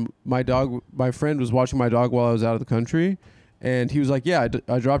 and my friend was watching my dog while I was out of the country, and he was like, "Yeah,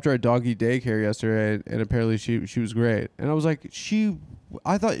 I dropped her at doggy daycare yesterday, and apparently she was great." And I was like,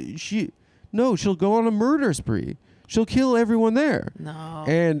 no, she'll go on a murder spree. She'll kill everyone there. No.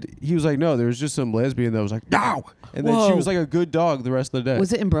 And he was like, no, there was just some lesbian that was like, no. And then she was like a good dog the rest of the day.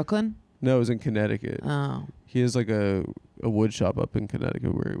 Was it in Brooklyn? No, it was in Connecticut. Oh. He has like a wood shop up in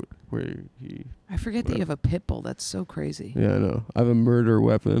Connecticut where he. I forget that you have a pit bull. That's so crazy. Yeah, I know. I have a murder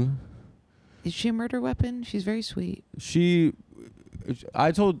weapon. Is she a murder weapon? She's very sweet.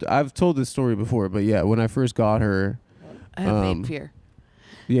 I've told this story before, but yeah, when I first got her. I have vape fear.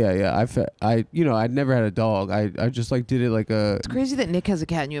 Yeah. I'd never had a dog. I just like did it like a. It's crazy that Nick has a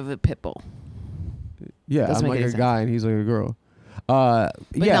cat and you have a pit bull. Yeah, Doesn't I'm make like a any guy and he's like a girl. But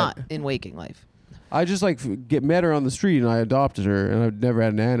yeah. not in waking life. I just like met her on the street and I adopted her, and I've never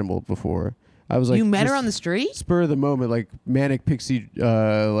had an animal before. I was like, you met her on the street? Spur of the moment, like manic pixie,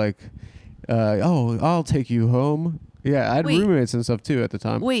 I'll take you home. Yeah, I had roommates and stuff too at the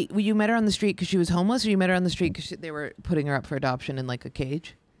time. Wait, you met her on the street because she was homeless, or you met her on the street because they were putting her up for adoption in like a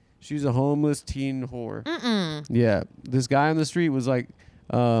cage? She's a homeless teen whore. Yeah, this guy on the street was like,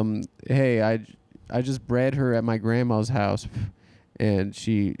 "Hey, I just bred her at my grandma's house, and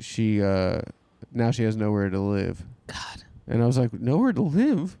she now she has nowhere to live." God. And I was like, "Nowhere to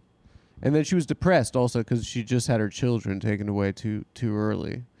live?" And then she was depressed also because she just had her children taken away too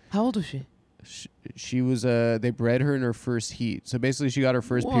early. How old was she? She was they bred her in her first heat. So basically she got her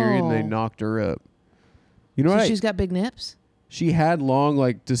first period and they knocked her up. You know what? She's got big nips? She had long,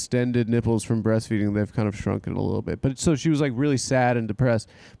 like, distended nipples from breastfeeding. They've kind of shrunken a little bit. But so she was, like, really sad and depressed.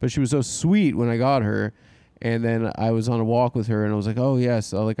 But she was so sweet when I got her. And then I was on a walk with her, and I was like, oh,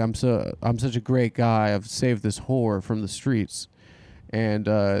 yes, I'm such a great guy. I've saved this whore from the streets. And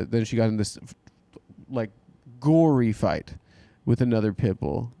then she got in this, like, gory fight with another pit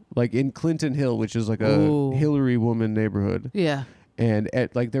bull. Like, in Clinton Hill, which is, like, a Hillary woman neighborhood. Yeah. And,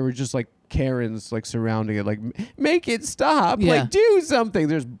 there were just, like, Karens like surrounding it, like, make it stop, yeah. like, do something.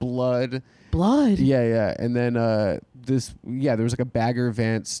 There's blood. Yeah. And then there was like a Bagger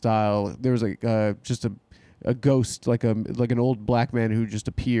Vance style. There was like just a ghost, like an old black man who just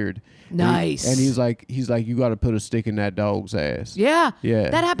appeared. Nice. And he's like, you got to put a stick in that dog's ass. Yeah.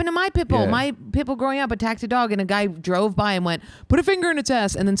 Yeah. That happened to my pit bull. Yeah. My pit bull growing up attacked a dog, and a guy drove by and went, put a finger in its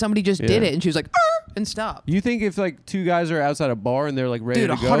ass, and then somebody just did it, and she was like, arr! And stopped. You think if like two guys are outside a bar and they're like ready to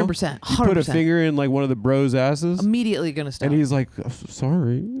go, 100%, you put a finger in like one of the bros' asses? Immediately gonna stop. And he's like,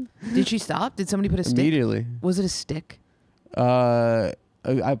 sorry. Did she stop? Did somebody put a stick? Immediately. Was it a stick? I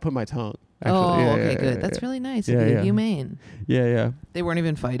put my tongue. Actually. Oh, yeah, okay, yeah, good. Yeah, That's really nice. Yeah. Humane. Yeah. They weren't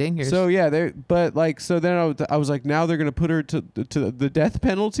even fighting. So yeah, then I was like, now they're gonna put her to the death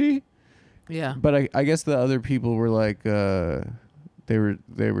penalty. Yeah. But I guess the other people were like, they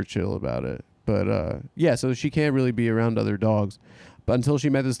were chill about it. But yeah, so she can't really be around other dogs. But until she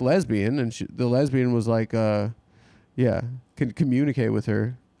met this lesbian, and the lesbian was like, can communicate with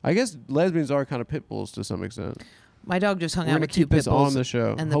her. I guess lesbians are kind of pit bulls to some extent. My dog just hung We're out gonna with two keep pit this bulls on the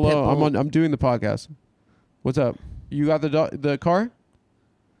show. and the Hello, pit bull. I'm doing the podcast. What's up? You got the car?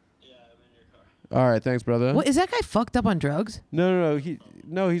 Yeah, I'm in your car. All right, thanks, brother. What, is that guy fucked up on drugs? No.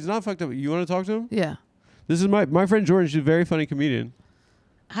 He's not fucked up. You want to talk to him? Yeah. This is my friend Jordan. She's a very funny comedian.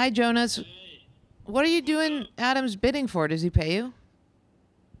 Hi, Jonas. What are you doing Adam's bidding for? Does he pay you?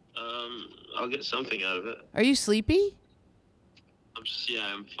 I'll get something out of it. Are you sleepy?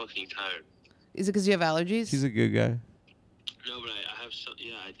 I'm fucking tired. Is it because you have allergies? He's a good guy. No, but I have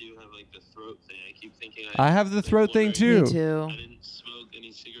I do have like the throat thing. I keep thinking I have the throat thing too. Me too. I didn't smoke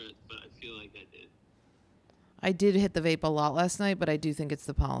any cigarettes, but I feel like I did. I did hit the vape a lot last night, but I do think it's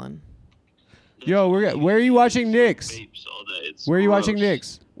the pollen. Yo, where are you watching Knicks? Vapes all day. It's Where are you gross. watching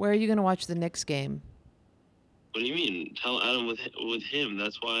Knicks? Where are you going to watch the Knicks game? What do you mean? Tell Adam with him.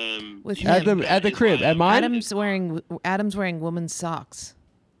 That's why I'm. With At him. the crib. At mine? Adam's wearing women's socks.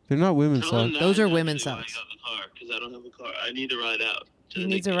 They're not women's Tell him socks. now Those are exactly women's why socks. I got the car because I don't have a car. I need to ride out. He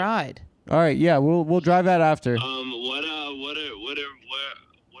needs a ride. All right, yeah, we'll drive out after. What are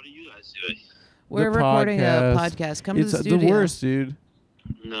you guys doing? We're recording a podcast. Come to the studio. It's the worst, dude.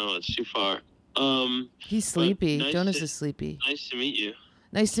 No, it's too far. He's sleepy. nice Jonas to- is sleepy. Nice to meet you.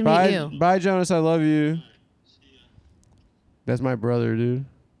 Nice to meet you. Bye, Jonas. I love you. That's my brother, dude.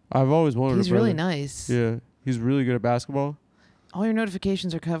 I've always wanted He's a brother. really nice. Yeah, he's really good at basketball. All your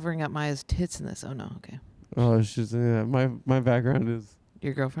notifications are covering up Maya's tits in this. Oh, no. Okay. Oh, it's just my background is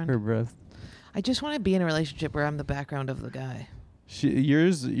Your girlfriend? Her breath. I just want to be in a relationship where I'm the background of the guy.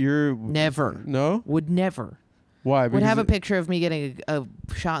 You're Never. No? Would never. Why? Would Because have a picture of me getting a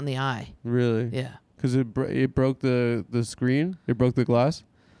shot in the eye. Really? Yeah. Because it broke the screen? It broke the glass?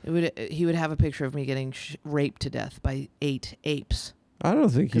 He would have a picture of me getting raped to death by 8 apes. I don't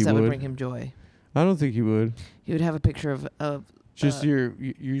think he would. Because that would bring him joy. I don't think he would. He would have a picture of just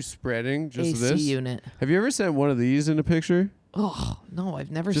you spreading just AC this unit. Have you ever sent one of these in a picture? Oh no, I've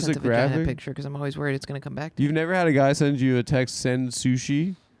never Just sent a a vagina graphic? picture because I'm always worried it's going to come back to You've never had a guy send you a text, send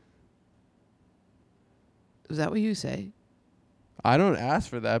sushi? Is that what you say? I don't ask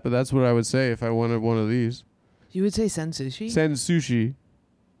for that, but that's what I would say if I wanted one of these. You would say send sushi? Send sushi.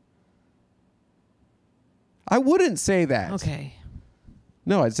 I wouldn't say that. Okay.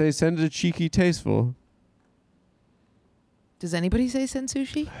 No, I'd say send a cheeky tasteful. Does anybody say send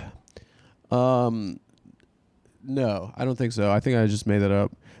sushi? No, I don't think so. I think I just made that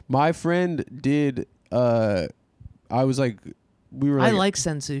up. My friend did. I was like, we were. I like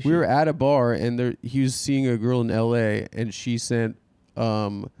send sushi. We were at a bar and he was seeing a girl in L.A. and she sent.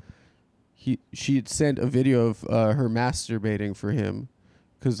 She had sent a video of her masturbating for him,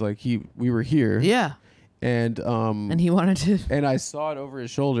 because like we were here. Yeah. And he wanted to. And I saw it over his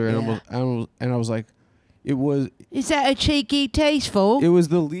shoulder, and Yeah. I was like, it was. Is that a cheeky tasteful? It was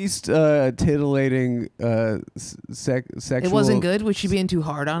the least titillating sexual. It wasn't good. Was she being too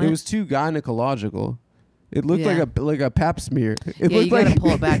hard on it? It was too gynecological. It looked Yeah. like a pap smear. It yeah, looked you got to like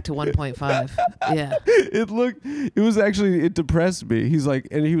pull it back to 1.5. Yeah. It was actually, it depressed me. He was like,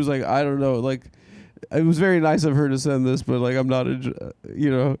 I don't know, like, it was very nice of her to send this, but like, I'm not,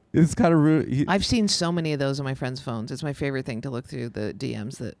 it's kind of I've seen so many of those on my friends' phones. It's my favorite thing to look through the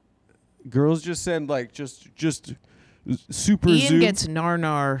DMs that girls just send like just super Ian zoom. gets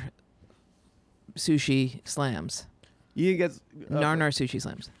nar sushi slams. Ian gets Nar sushi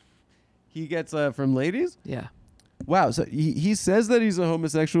slams. He gets from ladies. Yeah. Wow. So he says that he's a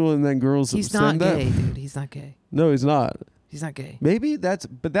homosexual, and then girls He's not send that. gay, dude. He's not gay. No, he's not. He's not gay. Maybe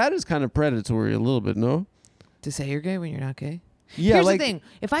but that is kind of predatory a little bit, no? To say you're gay when you're not gay? Yeah. Here's like, the thing.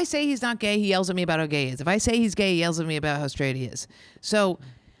 If I say he's not gay, he yells at me about how gay he is. If I say he's gay, he yells at me about how straight he is. So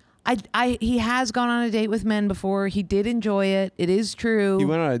he has gone on a date with men before. He did enjoy it. It is true. He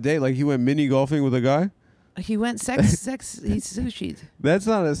went on a date, like he went mini golfing with a guy. He went sex. He's sushi. That's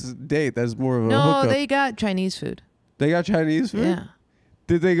not a date. That's more of a No, hookup. they got Chinese food. They got Chinese food. Yeah.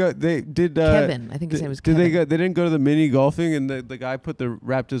 Did they go? They did. Kevin, I think his name was Kevin. Did they go? They didn't go to the mini golfing, and the guy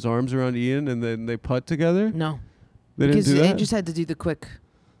wrapped his arms around Ian, and then they putt together. No. They because didn't do that. they just had to do the quick.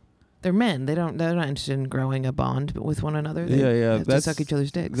 They're men. They're not interested in growing a bond with one another. They have to suck each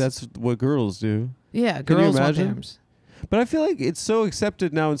other's dicks. That's what girls do. Yeah, Can you girls want imagine? arms. But I feel like it's so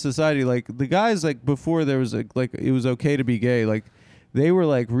accepted now in society. Like the guys, like before there was like it was okay to be gay. Like they were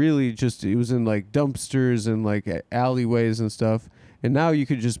like really just, it was in like dumpsters and like alleyways and stuff. And now you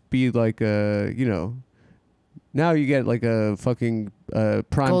could just be like now you get like a fucking Gold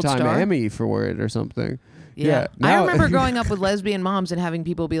primetime star? Emmy for it or something. Yeah. I now- remember growing up with lesbian moms and having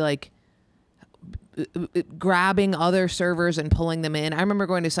people be like grabbing other servers and pulling them in. I remember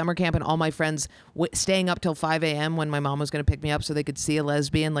going to summer camp and all my friends staying up till 5 a.m. when my mom was going to pick me up so they could see a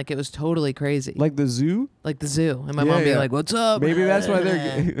lesbian. Like it was totally crazy. Like the zoo. Like the zoo. And my Yeah, mom being yeah. like, "What's up?" Maybe that's why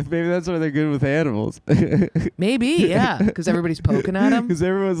they're good with animals. Maybe, yeah, because everybody's poking at them. Because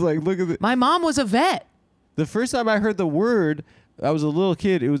everyone's like, look at the. My mom was a vet. The first time I heard the word, I was a little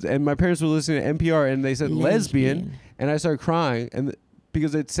kid. And my parents were listening to NPR, and they said lesbian, and I started crying,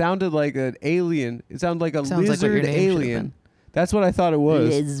 because it sounded like an alien. It sounded like a Sounds like what your lizard name should've alien. been. That's what I thought it was.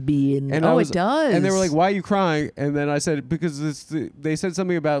 Lesbian. And Oh, it does. And they were like, "Why are you crying?" And then I said, "Because they said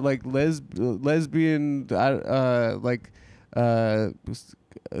something about like lesbian, the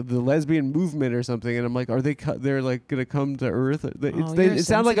lesbian movement or something." And I'm like, "Are they're like gonna come to Earth?" It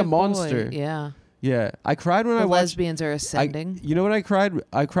sounded like a monster. Yeah. Yeah, I cried when The I watched. lesbians are ascending. You know when I cried?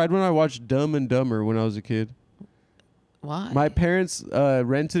 I cried when I watched Dumb and Dumber when I was a kid. Why? My parents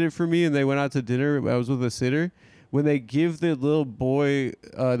rented it for me, and they went out to dinner. I was with a sitter. When they give the little boy,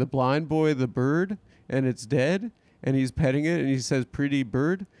 the blind boy, the bird, and it's dead, and he's petting it, and he says, "Pretty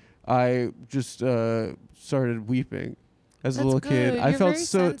bird," I just started weeping as a That's little good. kid. I You're felt very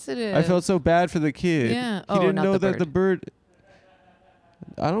so. sensitive. I felt so bad for the kid. Yeah. He Oh, didn't not know the that the bird.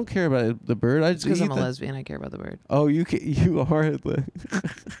 I don't care about the bird. I just Because eat I'm a the- lesbian, I care about the bird. Oh, you are the.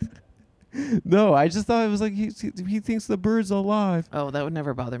 No, I just thought it was like he thinks the bird's alive. Oh, that would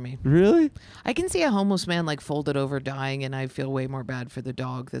never bother me. Really? I can see a homeless man like folded over dying, and I feel way more bad for the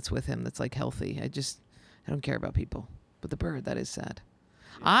dog that's with him that's like healthy. I don't care about people. But the bird, that is sad.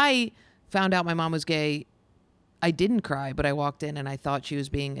 I found out my mom was gay I didn't cry, but I walked in and I thought she was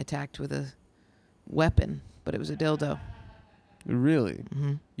being attacked with a weapon, but it was a dildo. Really?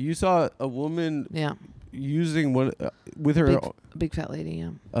 Mm-hmm. You saw a woman Yeah. using one with her Big fat lady, yeah.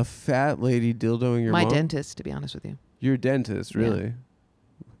 a fat lady dildoing your My mom? dentist, to be honest with you. Your dentist, really?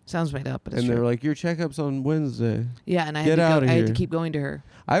 Sounds made up, but it's And true. they were like, your checkup's on Wednesday. Yeah, and I Get out of I had to here. keep going to her.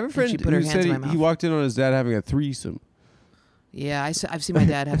 I have a friend she put her who hands said in my he mouth. walked in on his dad having a threesome. Yeah, I've seen my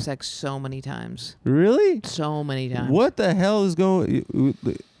dad have sex so many times. Really? So many times. What the hell is going?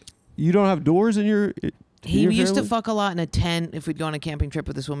 You don't have doors in your. He your used to family? fuck a lot in a tent if we'd go on a camping trip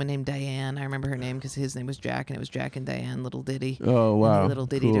with this woman named Diane. I remember her name because his name was Jack, and it was Jack and Diane, little ditty. Oh And wow! they little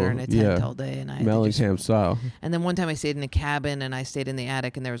dittied Cool. her in a tent Yeah. all day, and I had to just, Mellencamp style. and then one time I stayed in a cabin, and I stayed in the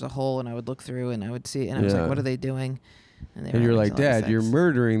attic, and there was a hole, and I would look through, and I would see, and I was Yeah. like, "What are they doing?" And, they And were you're having like, a lot of Dad, you're sex.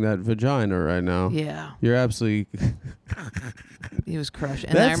 murdering that vagina right now. Yeah, You're absolutely. he was crushed.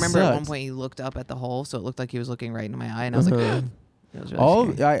 And I That remember at one sucks. point he looked up at the hole, so it looked like he was looking right into my eye, and I was like, Uh-huh. It was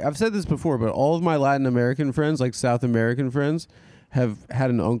really scary. I've said this before, but all of my Latin American friends, like South American friends, have had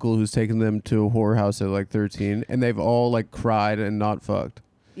an uncle who's taken them to a whorehouse at like 13, and they've all like cried and not fucked.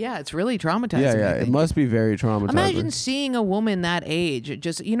 Yeah, it's really traumatizing. Yeah, I yeah, it think. must be very traumatizing. Imagine seeing a woman that age. It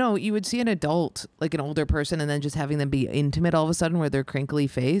just, you would see an adult, like an older person, and then just having them be intimate all of a sudden with their crinkly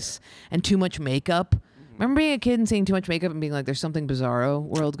face and too much makeup. Remember being a kid and seeing too much makeup and being like, there's something bizarro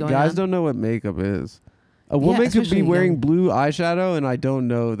world going Guys on? don't know what makeup is. A woman could be especially wearing young- blue eyeshadow, and I don't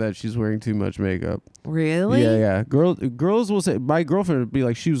know that she's wearing too much makeup. Really? Yeah, yeah. Girls will say. My girlfriend would be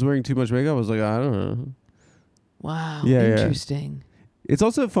like, she was wearing too much makeup. I was like, I don't know. Wow. Yeah, yeah. Interesting. It's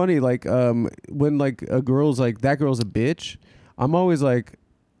also funny, like, when like a girl's like, that girl's a bitch. I'm always like,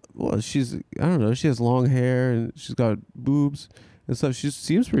 well, I don't know. She has long hair and she's got boobs and stuff. She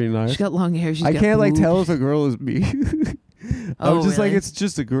seems pretty nice. She's got long hair. I can't like tell if a girl is me. Oh, I'm just like, really? it's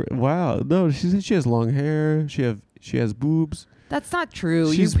just a girl. Wow. No, she has long hair. She has boobs. That's not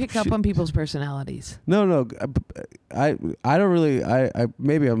true. You pick up on people's personalities. No. I don't really. I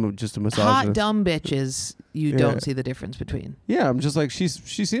maybe I'm just a misogynist. Hot, dumb bitches, you Yeah. don't see the difference between. Yeah, I'm just like she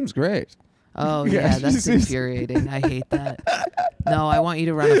seems great. Oh, Yeah, yeah, she that's seems- infuriating. I hate that. No, I want you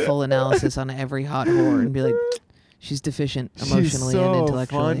to run a full analysis on every hot whore and be like, she's deficient emotionally She's and so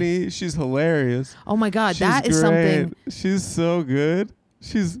intellectually. funny. She's hilarious. Oh my God, She's that is great. something. She's so good.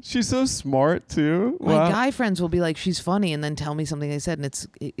 She's so smart too. My Wow. guy friends will be like, she's funny, and then tell me something they said, and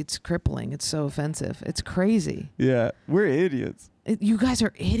it's crippling. It's so offensive. It's crazy. Yeah, we're idiots. You guys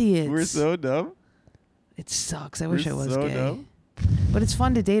are idiots. We're so dumb. It sucks. I We're wish I was so gay. dumb. But it's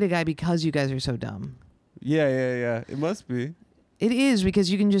fun to date a guy because you guys are so dumb. Yeah. It must be. It is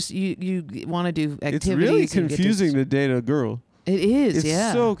because you can just you want to do activities. It's really and get confusing to date a girl. It is. It's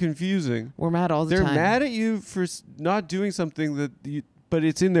yeah. so confusing. We're mad all the They're time. mad at you for not doing something but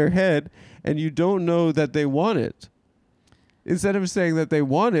it's in their head, and you don't know that they want it. Instead of saying that they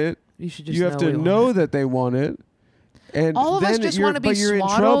want it, You should just you have to we want know it. that they want it. And All of us then just you're- want to be but you're in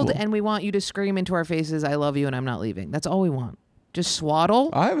swaddled, trouble. and we want you to scream into our faces, "I love you," and I'm not leaving. That's all we want. Just swaddle.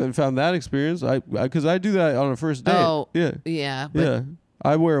 I haven't found that experience. Because I do that on a first date. Oh, yeah, yeah. But yeah.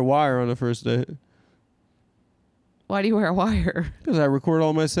 I wear a wire on a first date why do you wear a wire? because I record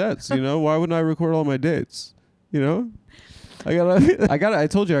all my sets. You know, why wouldn't I record all my dates? You know, I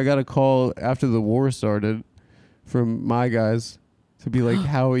told you I got a call after the war started from my guys to be like,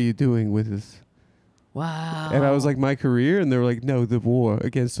 "How are you doing with this?" Wow. And I was like, "My career," and they were like, "No, the war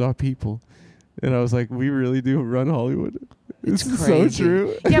against our people." And I was like, "We really do run Hollywood." It's This is crazy. so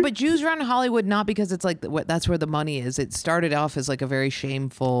true. Yeah, but Jews run Hollywood not because it's like that's where the money is. It started off as like a very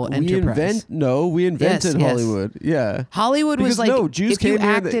shameful enterprise. We invented yes. Hollywood. Yeah. Hollywood Because was like, no, Jews if you came here,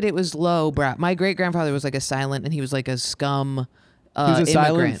 acted, it was low brow. My great grandfather was like a silent, and he was like a scum He was a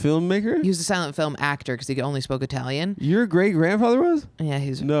immigrant. silent filmmaker? He was a silent film actor because he only spoke Italian. Your great grandfather was? Yeah,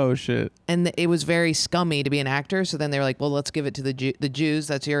 he's No shit. and it was very scummy to be an actor. So then they were like, "Well, let's give it to the Jews.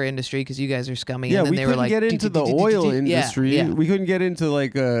 That's your industry because you guys are scummy." Yeah, and then we they were couldn't like, get into the oil industry. Yeah. We couldn't get into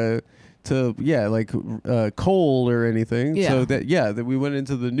like coal or anything. Yeah. So that we went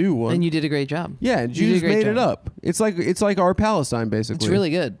into the new one. And you did a great job. yeah, and you did a Jews great made it job. up. It's like our Palestine basically. It's really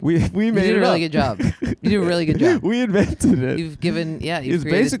good. We You made did it a really up. good job. You did a really good job. We invented it. You've given you've It's created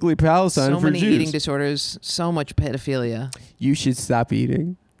basically Palestine so for many Jews. eating disorders, so much pedophilia. You should stop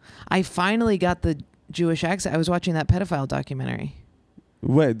eating. I finally got the Jewish accent. I was watching that pedophile documentary.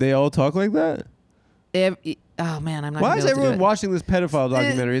 Wait, they all talk like that? Oh man, I'm not. Why gonna is be able to do everyone it. watching this pedophile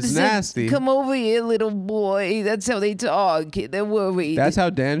documentary? It's Said, nasty. Come over here, little boy. That's how they talk. They're worried. That's how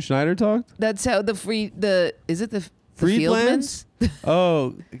Dan Schneider talked? That's how is it the Friedlands?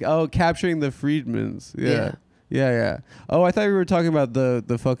 Fieldmans? Oh, capturing the Friedmans. Yeah. Yeah. Oh, I thought you were talking about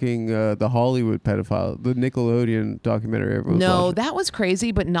the fucking the Hollywood pedophile, the Nickelodeon documentary. Everyone was No, watching. that was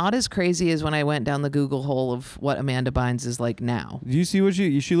crazy, but not as crazy as when I went down the Google hole of what Amanda Bynes is like now. Do you see what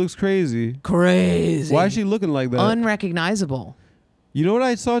she looks crazy? Crazy. Why is she looking like that? Unrecognizable. You know what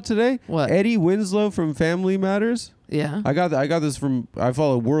I saw today? What? Eddie Winslow from Family Matters. Yeah. I got this from, I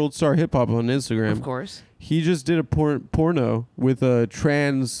follow World Star Hip Hop on Instagram. Of course. He just did a porno with a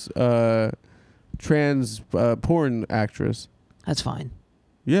trans porn actress. That's fine.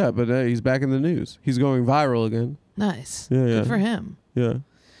 Yeah, but he's back in the news. He's going viral again. Nice. Yeah. Good for him. Yeah.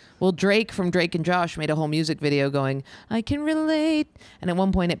 Well, Drake from Drake and Josh made a whole music video going, I can relate. And at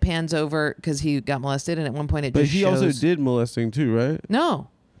one point it pans over because he got molested. And at one point it But just he shows. also did molesting too, right? No.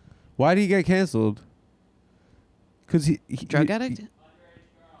 Why did he get canceled? Because he Drug addict?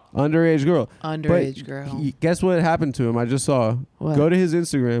 underage girl. Underage But girl. guess what happened to him? I just saw. What? Go to his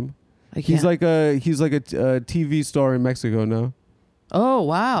Instagram. I He's can't. like a TV star in Mexico now. Oh,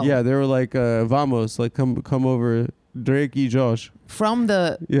 wow. Yeah, they were like, vamos, like come over, Drake y Josh. From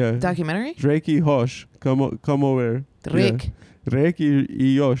the Yeah. documentary? Drake y Josh, come over. Drake. Yeah. Drake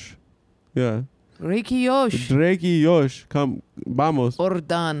y Josh. Yeah. Ricky Yosh. Drake y Josh, come, vamos.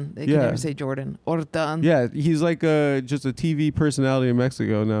 Ordan. They can Yeah. never say Jordan. Ordan. Yeah, he's like just a TV personality in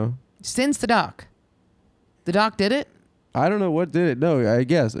Mexico now. Since the doc. The doc did it? I don't know what did it. No, I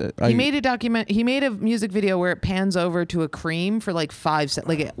guess. He made a music video where it pans over to a cream for like 5 seconds,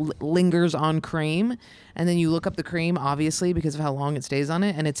 like it lingers on cream, and then you look up the cream, obviously, because of how long it stays on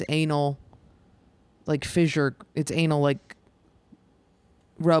it, and it's anal, like fissure. It's anal like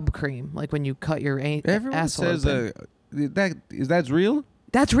rub cream, like when you cut your Everyone asshole says open. that's real.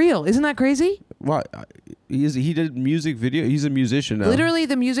 That's real, isn't that crazy? What? He did music video. He's a musician now. Literally,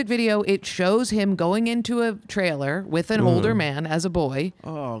 the music video, it shows him going into a trailer with an older man as a boy.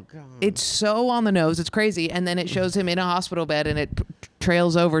 Oh god. It's so on the nose, it's crazy. And then it shows him in a hospital bed, and it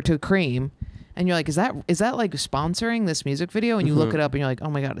trails over to Cream, and you're like, is that like sponsoring this music video? And you look it up, and you're like, oh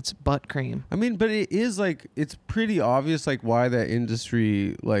my god, it's butt cream. I mean, but it is like, it's pretty obvious like why that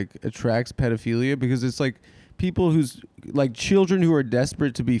industry like attracts pedophilia, because it's like people who's like children who are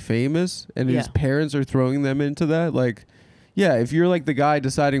desperate to be famous and whose Yeah. parents are throwing them into that. Like, yeah, if you're like the guy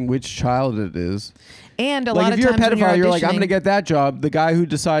deciding which child it is, And a like lot if of you're a times when pedophile, you're like, I'm auditioning- gonna get that job. The guy who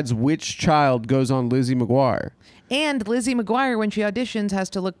decides which child goes on Lizzie McGuire. And Lizzie McGuire, when she auditions, has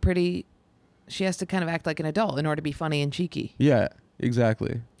to look pretty. She has to kind of act like an adult in order to be funny and cheeky. Yeah,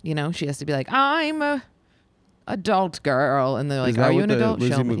 exactly. You know, she has to be like, I'm a adult girl, and they're like, Is that are you what an the adult?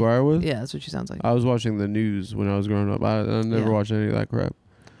 Lizzie Show me. McGuire was? Yeah, that's what she sounds like. I was watching the news when I was growing up. I never Yeah. watched any of that crap.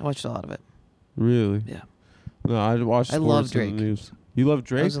 I watched a lot of it. Really? Yeah, No, I watched. I love sports and the Drake. news. You love I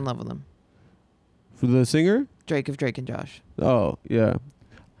Drake? was in love with him. For the singer? Drake of Drake and Josh. Oh yeah.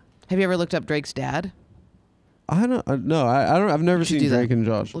 Have you ever looked up Drake's dad? I don't. No, I don't. I've never You should seen do that. Drake and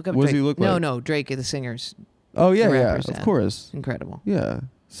Josh. Look up What Drake. does he look no, like? No, Drake, the singer's Oh yeah, the yeah. rapper's Of dad. course. incredible. Yeah.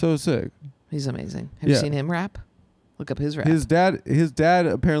 So sick. He's amazing. Have Yeah. you seen him rap? Look up his rap. His dad.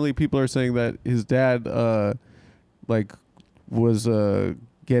 Apparently, people are saying that his dad, like, was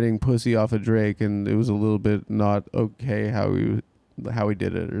getting pussy off of Drake, and it was a little bit not okay how he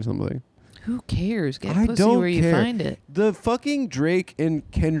did it or something. Who cares? Get I pussy don't where you care. find it. The fucking Drake and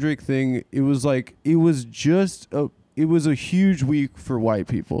Kendrick thing, it was a huge week for white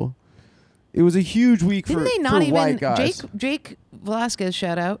people. It was a huge week Didn't for, they not for even white guys. Jake Velasquez,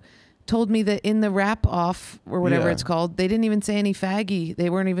 shout out, told me that in the rap off or whatever Yeah. it's called, they didn't even say any faggy. They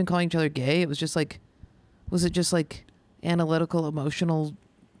weren't even calling each other gay. It was just like, was it just like analytical, emotional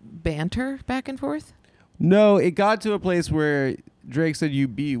banter back and forth? No, it got to a place where Drake said you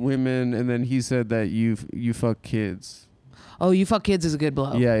beat women, and then he said that you fuck kids. Oh, you fuck kids is a good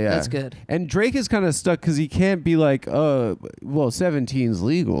blow. Yeah, yeah. That's good. And Drake is kind of stuck because he can't be like, well, 17's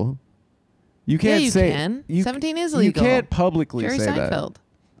legal. You Yeah, can't you say can. you- 17 is You legal. can't publicly Jerry say Seinfeld.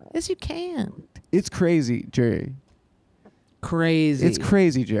 Yes, you can. that. It's crazy, Jerry. Crazy. It's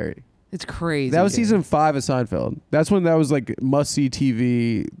crazy, Jerry. It's crazy. That was Jerry. season 5 of Seinfeld. That's when that was like must-see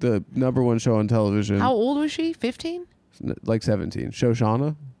TV, the #1 show on television. How old was she? 15? Like 17.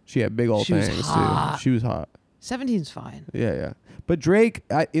 Shoshana. She had big old She was fangs hot. too. She was hot. 17's fine. Yeah, yeah. But Drake,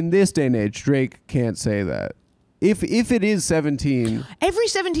 in this day and age, Drake can't say that. If it is 17, Every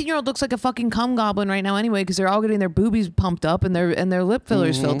 17-year-old looks like a fucking cum goblin right now anyway, because they're all getting their boobies pumped up and their lip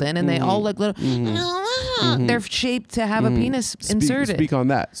fillers filled in, and they all look little. They're shaped to have a penis inserted. Speak on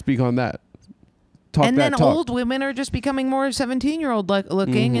that. Speak on that. Talk and that then talk. old women are just becoming more 17-year-old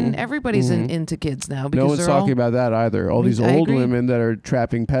looking, and everybody's into kids now. Because No one's they're talking all, about that either. All these I old agree. women that are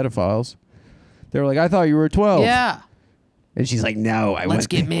trapping pedophiles. They're like, I thought you were 12. Yeah. And she's like, no, Let's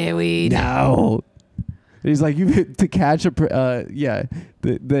get married. No. he's like, you to catch a yeah.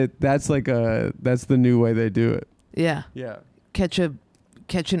 That's like that's the new way they do it. Yeah. Yeah. Catch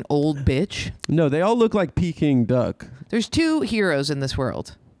an old bitch. No, they all look like Peking duck. There's two heroes in this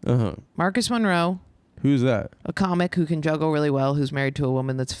world. Marcus Monroe, Who's that? a comic who can juggle really well, who's married to a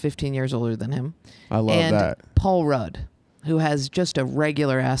woman that's 15 years older than him. I love and that. Paul Rudd, who has just a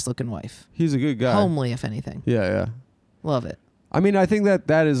regular ass looking wife. He's a good guy. Homely, if anything. Yeah, yeah. Love it. I mean, I think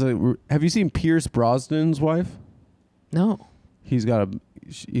that is a. Have you seen Pierce Brosnan's wife? No. He's got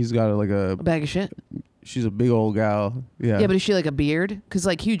like A bag of shit. She's a big old gal. Yeah. Yeah, but is she like a beard? Because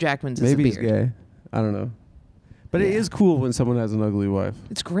like Hugh Jackman's is Maybe a he's beard. gay. I don't know. But it Yeah. is cool when someone has an ugly wife.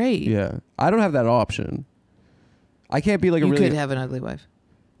 It's great. Yeah. I don't have that option. I can't be like a You really. could have an ugly wife.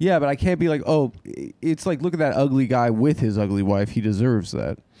 Yeah, but I can't be like, oh, it's like, look at that ugly guy with his ugly wife. He deserves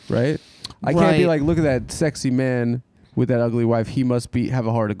that, right? I can't be Right. like, look at that sexy man with that ugly wife. He must have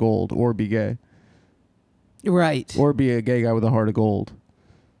a heart of gold or be gay. Right. Or be a gay guy with a heart of gold.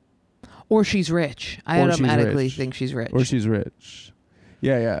 Or she's rich. I Or she's automatically rich. think she's rich. Or she's rich.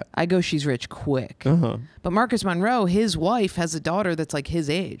 Yeah, yeah. I go she's rich quick. Uh-huh. But Marcus Monroe, his wife has a daughter that's like his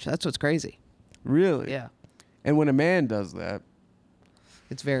age. That's what's crazy. Really? Yeah. And when a man does that,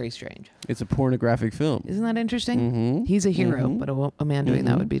 It's very strange. it's a pornographic film. Isn't that interesting? Mm-hmm. He's a hero, Mhm. but a man doing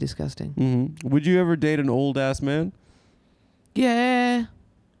that Mhm. would be disgusting. Mm-hmm. Would you ever date an old ass man? Yeah.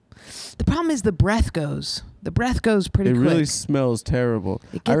 The problem is the breath goes. The breath goes pretty It quick. really smells terrible.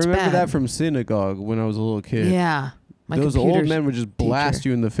 It I gets remember bad. that from synagogue when I was a little kid. Yeah. My Those old computer's men would just blast teacher.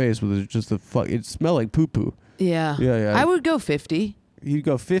 you in the face with just the fuck. It smelled like poo poo. Yeah. Yeah, yeah. I would go 50. You'd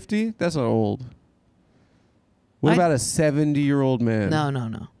go 50? That's not old. What I- about a 70-year-old man?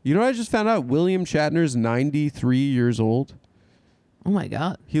 No. You know what I just found out? William Shatner's 93 years old. Oh my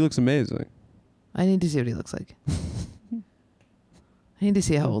God. He looks amazing. I need to see what he looks like. I need to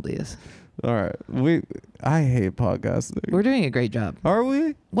see how old he is. All right. I hate podcasting. We're doing a great job. Are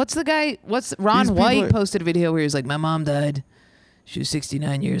we? What's Ron These people White are- posted a video where he was like, my mom died. She was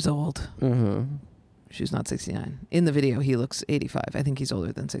 69 years old. Uh-huh. She was not 69. In the video, he looks 85. I think he's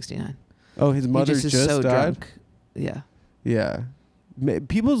older than 69. Oh, his mother he just is so died? drunk. Yeah. Yeah.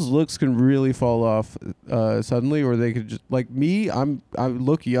 People's looks can really fall off suddenly, or they could just like me. I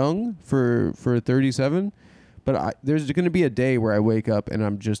look young for 37, but there's going to be a day where I wake up and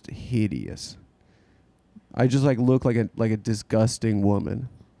I'm just hideous. I just like look like a disgusting woman,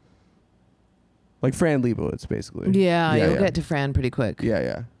 like Fran Lebowitz, basically. Yeah, you'll get to Fran pretty quick. Yeah,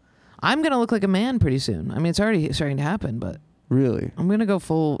 yeah. I'm going to look like a man pretty soon. I mean, it's already starting to happen, but Really? I'm going to go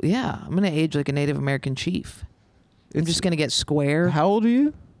full. Yeah, I'm going to age like a Native American chief. I'm just going to get square. How old are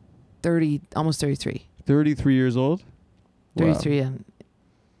you? 30, almost 33. 33 years old. 33 on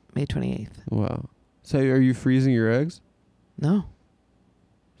May 28th. Wow. So are you freezing your eggs? No.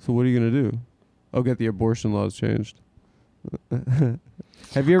 So what are you gonna do? Oh, get the abortion laws changed.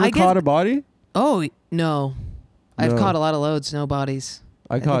 Have you ever caught a body? Oh, no. I've No. caught a lot of loads, no bodies.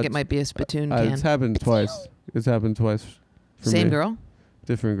 I caught. think it might be a spittoon can. It's happened twice. It's happened twice. For Same me. girl?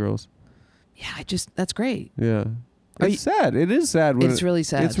 Different girls. Yeah, that's great. Yeah. Are It's sad. It is sad. When It's really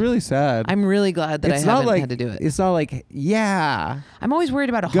sad. It's really sad. I'm really glad that It's I not haven't like had to do it. It's not like I'm always worried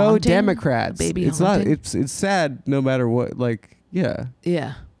about a go haunting. Democrats. Baby it's haunting. not. It's sad no matter what. Like yeah.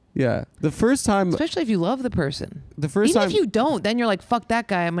 Yeah. Yeah. The first time. Especially if you love the person. The first Even time. if you don't, then you're like, fuck that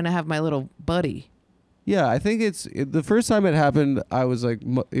guy. I'm going to have my little buddy. Yeah, I think the first time it happened, I was like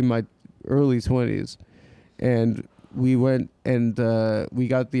in my early 20s, and we went and we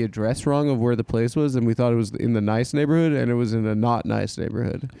got the address wrong of where the place was, and we thought it was in the nice neighborhood, and it was in a not nice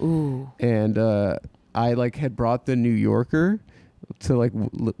neighborhood. Ooh. And I like had brought the New Yorker to like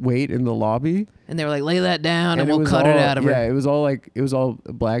wait in the lobby, And they were like, lay that down and it we'll was cut it all- out of her. Yeah, it was all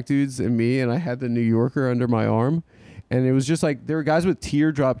black dudes and me, and I had the New Yorker under my arm, and it was just like there were guys with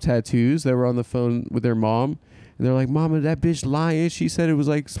teardrop tattoos that were on the phone with their mom, and they're like, "Mama, that bitch lying. She said it was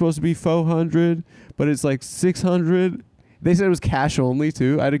like supposed to be 400, but it's like 600." They said it was cash only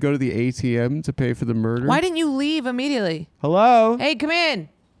too. I had to go to the ATM to pay for the murder. Why didn't you leave immediately? Hello? Hey, come in.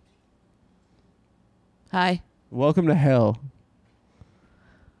 Hi. Welcome to hell.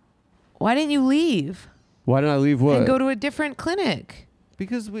 Why didn't you leave Why didn't I leave what? and go to a different clinic?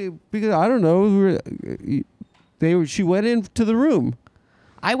 because I don't know. She went into the room.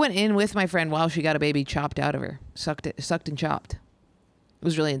 I went in with my friend while she got a baby chopped out of her. Sucked and chopped. It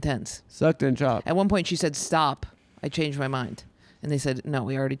was really intense. Sucked and chopped. At one point she said, stop. I changed my mind. And they said, no,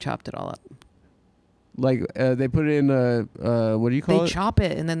 we already chopped it all up. Like they put it in what do you call They it? chop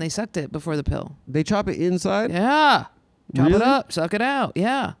it and then they sucked it before the pill. They chop it inside. Yeah. Chop Really? it up. Suck it out.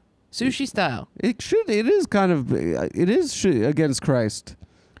 Yeah. Sushi style. It is kind of. It is against Christ.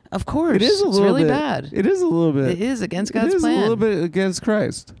 Of course. It is a little it's really bit. bad. It is a little bit. It is against It God's is plan. a little bit against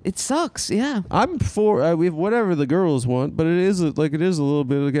Christ. It sucks. Yeah. I'm for whatever the girls want, but it is a little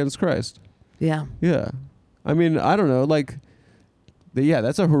bit against Christ. Yeah. Yeah. I mean, I don't know. Like,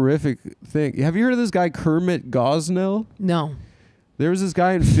 that's a horrific thing. Have you heard of this guy Kermit Gosnell? No. There was this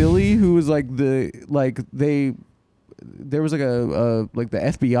guy in Philly who was like there was like the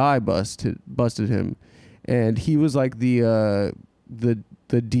FBI busted him, and he was like the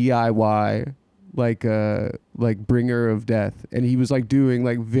DIY like bringer of death, and he was like doing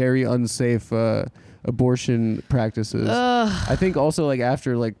like very unsafe abortion practices. I think also like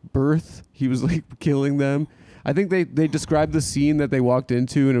after like birth he was like killing them. I think they described the scene that they walked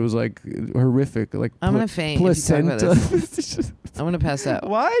into, and it was like horrific. Like I'm gonna faint. placenta. If you talk about this. I'm gonna pass out.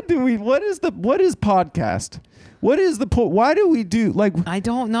 Why do we? What is podcast? What is the point? Why do we do like? I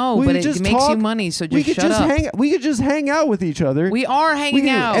don't know, but it makes you money. So just shut up. We could just hang out with each other. We are hanging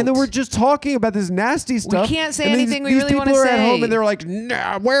out, and then we're just talking about this nasty stuff. We can't say anything we really want to say. These people are say. at home and they're like,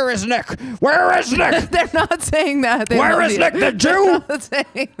 "Nah, where is Nick? Where is Nick? They're not saying that. Where is Nick? The Jew?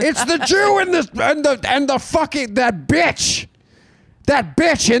 It's the Jew and the fucking that bitch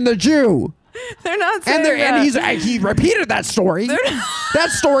in the Jew." They're not saying that. And he repeated that story. That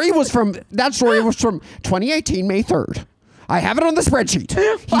story was from 2018, May 3rd. I have it on the spreadsheet.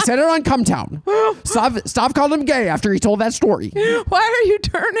 He said it on Cumtown. Stop calling him gay after he told that story. Why are you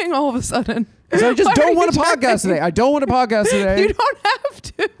turning all of a sudden? Because I just don't want to podcast today. I don't want to podcast today. You don't have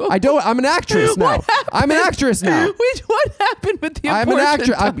to. I don't. I'm an actress now. I'm an actress now. What happened with the abortion? I'm an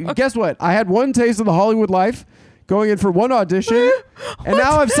actress. Guess what? I had one taste of the Hollywood life. Going in for one audition, and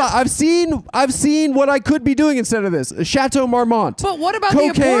now I've seen what I could be doing instead of this. Chateau Marmont. But what about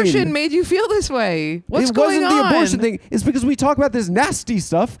cocaine. the abortion made you feel this way? What's going on? It wasn't the abortion thing. It's because we talk about this nasty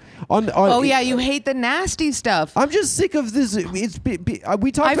stuff on. Oh yeah, you hate the nasty stuff. I'm just sick of this. We talked about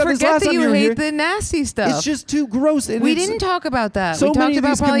this last time. I forget that you hate the nasty stuff. It's just too gross. And we didn't talk about that. So we talked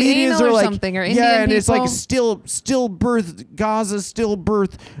about probably anal or like, something or Indian and people. it's like stillbirth Gaza,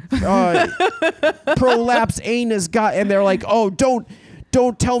 stillbirth prolapse anus guy, and they're like, oh, don't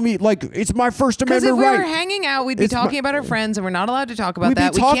tell me, like, it's my First Amendment right. Because if we were hanging out, we'd be talking about our friends, and we're not allowed to talk about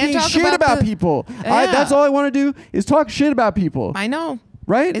that. We can't talk shit about people. Yeah. That's all I want to do is talk shit about people. I know.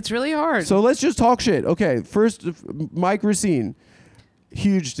 Right? It's really hard. So let's just talk shit. Okay, first, Mike Racine.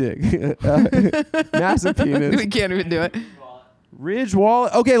 Huge dick. Massive penis. We can't even do it. Ridge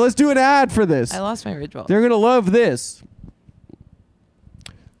wallet. Okay, let's do an ad for this. I lost my Ridge wallet. They're going to love this.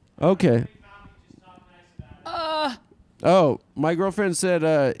 Okay. Oh, my girlfriend said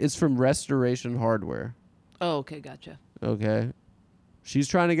it's from Restoration Hardware. Oh, okay, gotcha. Okay. She's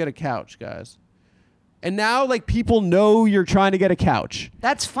trying to get a couch, guys. And now, like, people know you're trying to get a couch.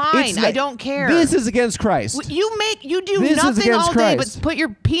 That's fine. I don't care. This is against Christ. You do nothing all day but put your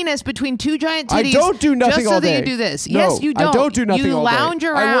penis between two giant titties. I don't do nothing all day. Just so that you do this. No, yes, you don't. I don't do nothing all day. You lounge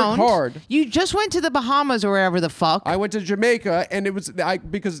around. I work hard. You just went to the Bahamas or wherever the fuck. I went to Jamaica, and it was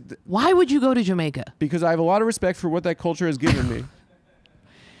because. Why would you go to Jamaica? Because I have a lot of respect for what that culture has given me.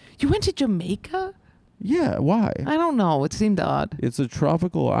 You went to Jamaica? Yeah, why? I don't know. It seemed odd. It's a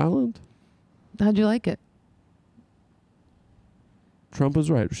tropical island. How'd you like it? Trump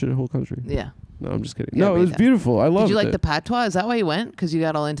was right. Shit, a whole country. Yeah. No, I'm just kidding. Yeah, No, it was beautiful. I loved it. Did you like the patois? Is that why you went? Because you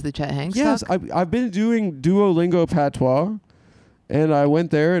got all into the Chet Hanks Yes, talk? I've been doing Duolingo patois, and I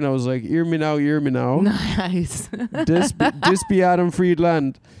went there and I was like, "Ear me now, ear me now." Nice. Dis be Adam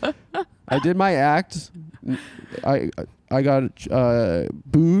Friedland. I did my act. I got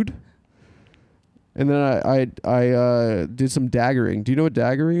booed, and then I did some daggering. Do you know what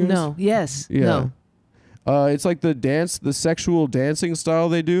daggering is? No. Yes. Yeah. No. It's like the sexual dancing style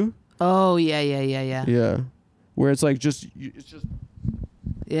they do. Oh yeah. Yeah, where it's like it's just.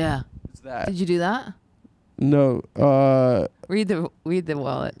 Yeah. It's that. Did you do that? No. Read the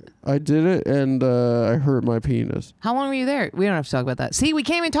wallet. I did it, and I hurt my penis. How long were you there? We don't have to talk about that. See, we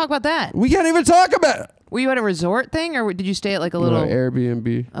can't even talk about that. We can't even talk about it. Were you at a resort thing, or did you stay at like a little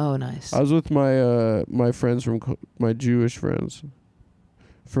Airbnb? Oh, nice. I was with my my friends my Jewish friends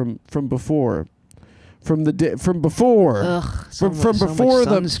from before. From before. Ugh. From much before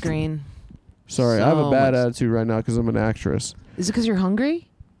the sunscreen. Sorry, I have a bad attitude right now because I'm an actress. Is it because you're hungry?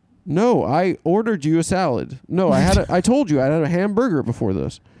 No, I ordered you a salad. No, I told you I had a hamburger before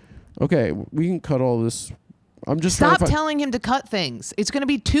this. Okay, we can cut all this. I'm just Stop telling him to cut things. It's going to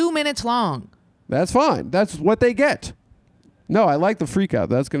be 2 minutes long. That's fine. That's what they get. No, I like the freak out.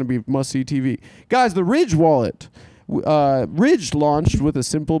 That's going to be must-see TV. Guys, the Ridge wallet. Ridge launched with a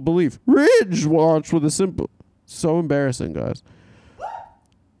simple belief. Ridge launched with a simple... So embarrassing, guys.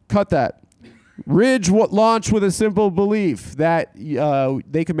 Cut that. Ridge launched with a simple belief that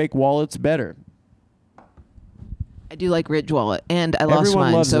they can make wallets better. I do like Ridge Wallet, and I lost Everyone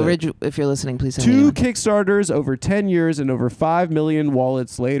mine. loves So it. Ridge, if you're listening, please send me 2 one. Kickstarters over 10 years and over 5 million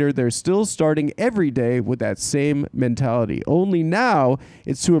wallets later, they're still starting every day with that same mentality. Only now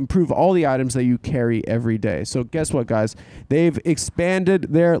it's to improve all the items that you carry every day. So guess what, guys? They've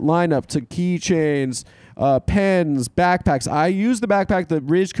expanded their lineup to keychains, pens, backpacks. I use the backpack, the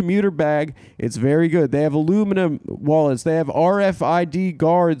Ridge commuter bag. It's very good. They have aluminum wallets. They have RFID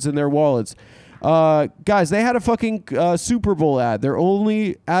guards in their wallets. Guys, they had a fucking Super Bowl ad. They're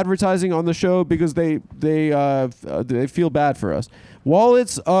only advertising on the show because they feel bad for us.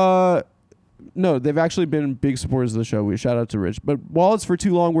 Wallets, no, they've actually been big supporters of the show. We shout out to Rich. But wallets for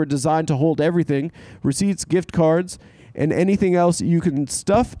too long were designed to hold everything: receipts, gift cards, and anything else you can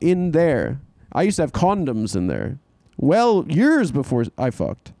stuff in there. I used to have condoms in there. Well, years before I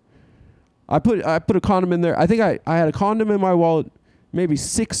fucked. I put a condom in there. I think I had a condom in my wallet maybe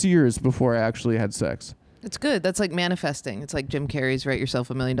 6 years before I actually had sex. It's good. That's like manifesting. It's like Jim Carrey's "Write Yourself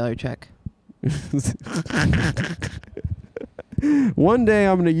 $1 Million Check." One day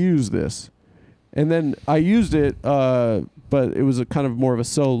I'm going to use this. And then I used it, but it was a kind of more of a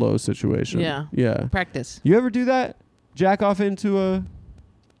solo situation. Yeah. Yeah. Practice. You ever do that? Jack off into a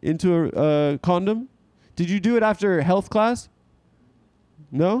condom? Did you do it after health class?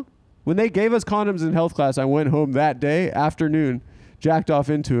 No? When they gave us condoms in health class, I went home that day, afternoon, jacked off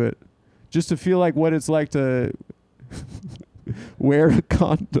into it, just to feel like what it's like to wear a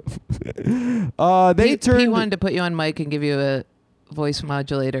condom. He wanted to put you on mic and give you a voice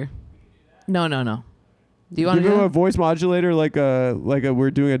modulator. No. Do you want to give do him a that? voice modulator like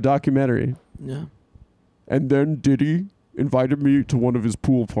we're doing a documentary? No. And then Diddy invited me to one of his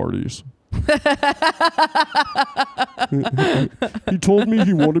pool parties. He told me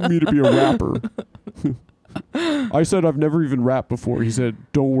he wanted me to be a rapper. I said I've never even rapped before. He said,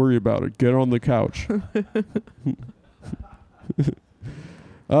 "Don't worry about it. Get on the couch."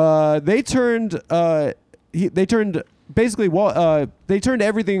 They turned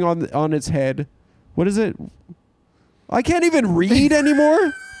everything on its head. What is it? I can't even read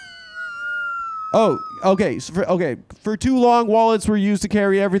anymore. Oh, okay. For too long, wallets were used to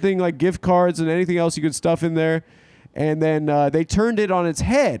carry everything like gift cards and anything else you could stuff in there. And then they turned it on its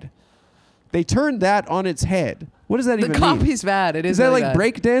head. They turned that on its head. What does that even mean? The copy's bad. It is. Is that really like bad.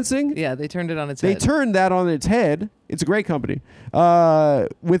 break dancing? Yeah, they turned it on its They head. turned that on its head. It's a great company.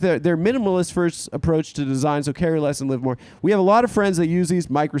 With their minimalist first approach to design, so carry less and live more. We have a lot of friends that use these.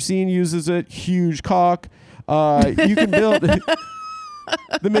 Mike Racine uses it. Huge cock. You can build...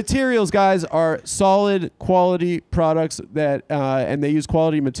 The materials, guys, are solid quality products that, and they use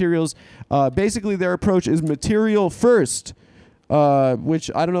quality materials. Basically, their approach is material first,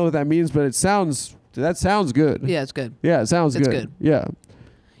 which I don't know what that means, but that sounds good. Yeah, it's good. Yeah, it sounds It's good. good. Yeah.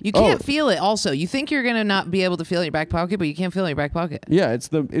 You can't feel it. Also, you think you're gonna not be able to feel it in your back pocket, but you can't feel it in your back pocket. Yeah, it's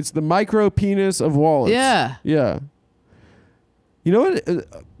the micro penis of wallets. Yeah. Yeah. You know what?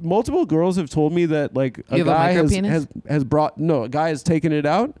 Multiple girls have told me that like a guy a guy has taken it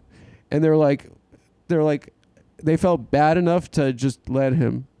out, and they're like they felt bad enough to just let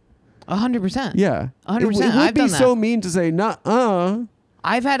him. 100%. Yeah. 100%. It would I've be done so that. mean to say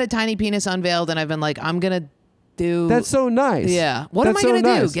I've had a tiny penis unveiled, and I've been like, I'm gonna do. That's so nice. Yeah. What am I That's so gonna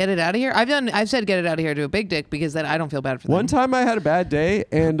do? nice. Get it out of here? I've said get it out of here to a big dick because then I don't feel bad for them. One time I had a bad day,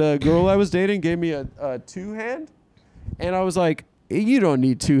 and a girl I was dating gave me a two-hand, and I was like, "You don't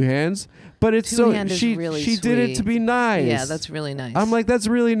need two hands," but it's Two-hand is she really did it sweet. to be nice. Yeah, that's really nice. I'm like, that's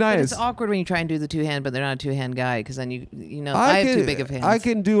really But nice. it's awkward when you try and do the two-hand, but they're not a two-hand guy because then you know I have too big of hands. I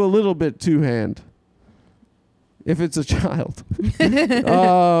can do a little bit two-hand if it's a child.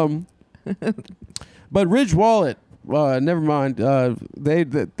 But Ridge Wallet, never mind.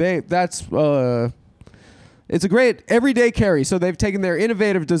 It's a great everyday carry. So they've taken their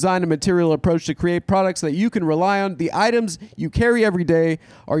innovative design and material approach to create products that you can rely on. The items you carry every day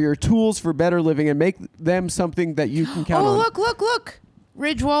are your tools for better living and make them something that you can count on. Oh, look.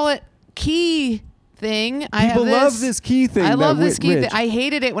 Ridge Wallet key thing. People love this key thing. I love this key Ridge. thing. I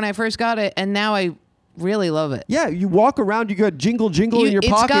hated it when I first got it, and now I really love it. Yeah, you walk around, you got jingle in your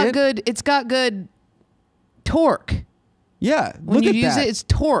pocket. It's got good torque. Yeah, When look you at use that. it's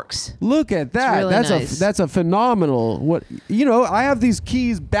torques. Look at that. really nice. That's a phenomenal. I have these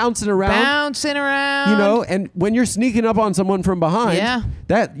keys bouncing around. And when you're sneaking up on someone from behind, Yeah.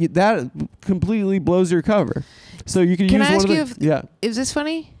 that completely blows your cover. So you can Can use I one ask of you the if is this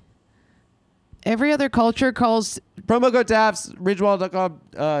funny? Every other culture calls promo code tafs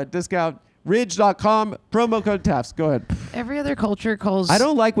ridgewall.com discount Ridge.com, promo code TAFS. Go ahead. Every other culture calls. I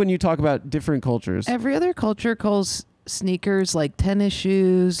don't like when you talk about different cultures. Every other culture calls sneakers like tennis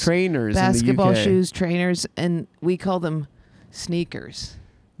shoes, Trainers basketball in the UK. shoes, trainers, and we call them sneakers.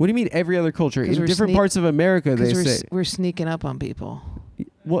 What do you mean every other culture? 'Cause In we're different parts of America, they say. we're sneaking up on people.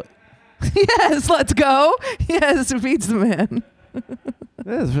 What? Yes, let's go. Yes, feeds the man.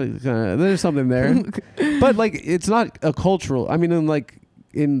 That's really there's something there. But like, it's not a cultural. I mean,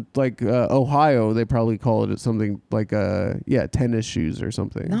 in Ohio, they probably call it something like tennis shoes or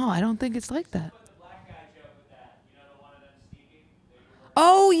something. No, I don't think it's like that. The black guy joke with that. You know the one of them sneaking?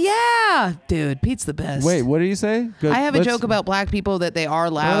 Oh yeah, dude, Pete's the best. Wait, what did you say? Good. I have a joke about black people that they are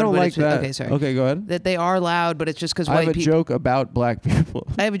loud. I don't but like it's that. Okay, sorry. Okay, go ahead. That they are loud, but it's just because I have white a people. joke about black people.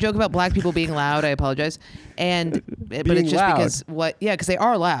 I have a joke about black people being loud. I apologize, but Being it's just loud. because because they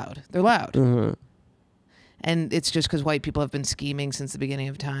are loud. They're loud, Uh-huh. and it's just because white people have been scheming since the beginning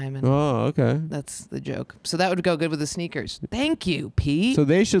of time, and Oh, okay. that's the joke. So that would go good with the sneakers. Thank you, Pete. So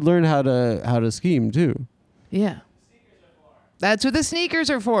they should learn how to scheme too. Yeah. That's what the sneakers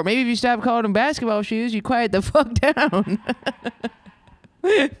are for. Maybe if you stop calling them basketball shoes, you quiet the fuck down.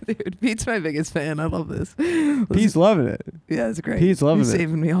 Dude, Pete's my biggest fan. I love this. He's loving it. Yeah, it's great. Pete's loving He's it.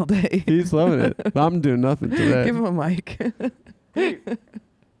 saving me all day. He's loving it. I'm doing nothing today. Give him a mic.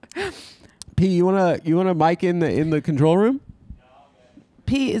 Pete, you wanna mic in the control room?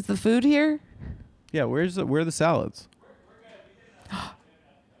 Pete, is the food here? Yeah. Where are the salads?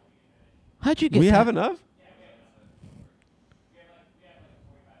 How'd you get We that? have enough.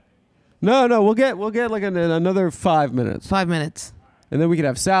 No, we'll get like another 5 minutes, 5 minutes. and then we can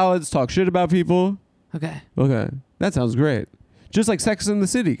have salads, talk shit about people. Okay. Okay, that sounds great. Just like Sex in the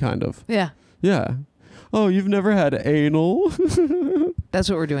City, kind of. Yeah. Yeah. Oh, you've never had anal? That's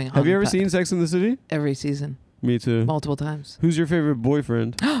what we're doing. Have you ever seen Sex in the City? every season? Me too. Multiple times. Who's your favorite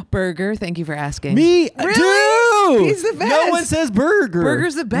boyfriend? Burger, thank you for asking. Me, Really? dude. He's the No best. one says burger.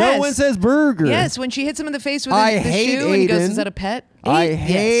 Burger's the No best. one says burger. Yes, when she hits him in the face with I the hate shoe and he goes, Aiden. is that a pet? I Yes,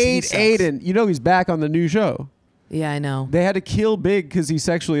 he hate sucks. Aiden. You know he's back on the new show. Yeah, I know. They had to kill Big because he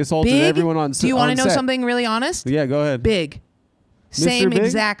sexually assaulted Big? everyone on set. Do you want to know something really honest? Yeah, go ahead. Big. Same Big?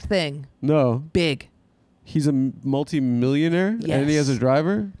 exact thing. No, Big. he's a multi-millionaire and he Yes. has a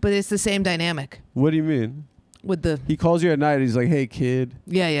driver. But it's the same dynamic What do you mean? with the He calls you at night. He's like, "Hey, kid."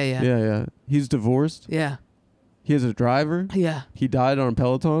 yeah. Yeah. He's divorced. Yeah. He has a driver. Yeah. He died on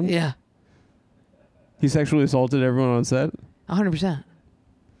Peloton. Yeah. He sexually assaulted everyone on set. 100%.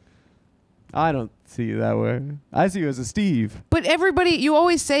 I don't see you that way. I see you as a Steve. But everybody, you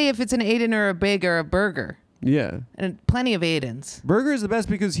always say if it's an Aiden or a Big or a Burger. Yeah. And plenty of Aidens. Burger is the best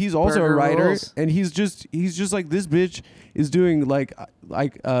because he's also Burger a writer, rules. and he's just like, this bitch is doing like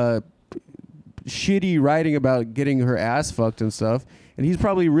shitty writing about getting her ass fucked and stuff, and he's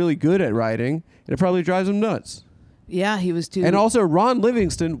probably really good at writing, and it probably drives him nuts. Yeah, he was too. And also Ron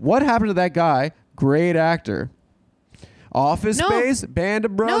Livingston, what happened to that guy? Great actor. Office No. Space, Band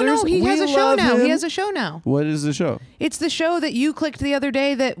of no, Brothers. he we has a show love now. him. He has a show now. What is the show? It's the show that you clicked the other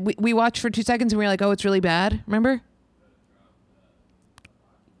day that we watched for 2 seconds and we were like, oh, it's really bad. Remember?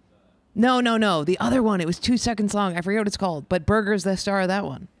 No. The other one. It was 2 seconds long. I forget what it's called. But Burger's the star of that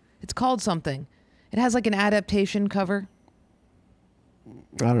one. It's called something. It has like an adaptation cover.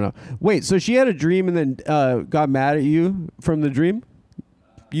 I don't know. Wait, so she had a dream and then got mad at you from the dream?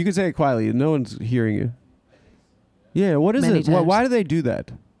 You can say it quietly. No one's hearing you. Yeah, what is Many it? times. Why do they do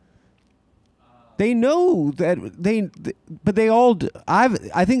that? They know that but they all. I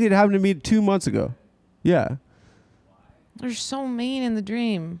think it happened to me 2 months ago. Yeah. They're so mean in the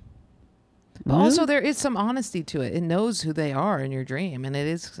dream. But Really? also there is some honesty to it. It knows who they are in your dream, and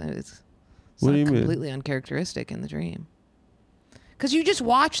it's What not do you mean? completely uncharacteristic in the dream. Because you just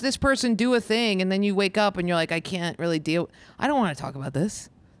watch this person do a thing, and then you wake up and you're like, I can't really deal. I don't want to talk about this.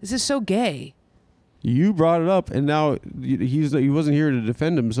 This is so gay. You brought it up, and now he wasn't here to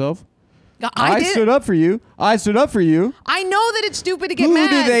defend himself. I did. stood up for you. I stood up for you. I know that it's stupid to get Who mad.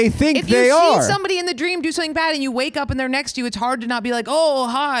 do they think if they you are? see somebody in the dream do something bad and you wake up and they're next to you, it's hard to not be like, oh,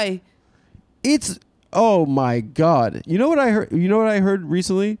 hi. It's oh my god. You know what I heard? You know what I heard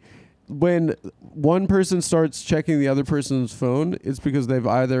recently? When one person starts checking the other person's phone, it's because they've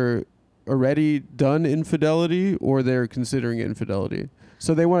either already done infidelity or they're considering infidelity.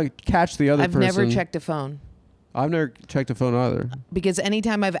 So they want to catch the other I've person. never checked a phone. I've never checked a phone either. Because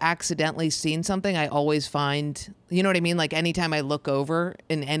anytime I've accidentally seen something, I always find, you know what I mean? Like anytime I look over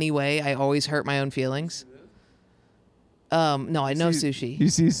in any way, I always hurt my own feelings. No, I know sushi. You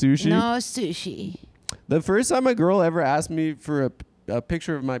see sushi? No sushi. The first time a girl ever asked me for a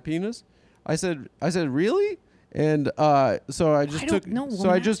picture of my penis, I said, really? And so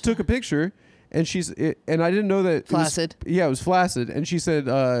I just took a picture, and and I didn't know that Flaccid. It was flaccid, and she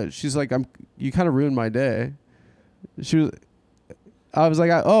said she's like, you kind of ruined my day. I was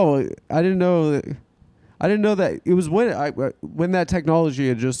like, I didn't know that it was when that technology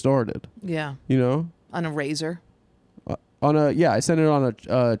had just started. Yeah. You know, On a razor. I sent it on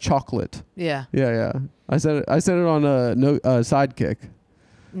a chocolate. Yeah. Yeah. I sent it on a Sidekick.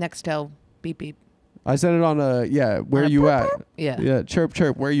 Nextel. Beep beep. I sent it on where you at? Yeah. Yeah, chirp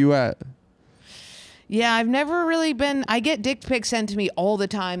chirp, where you at? Yeah, I've never really been. I get dick pics sent to me all the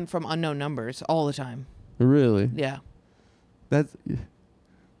time from unknown numbers, all the time. Really? Yeah. That's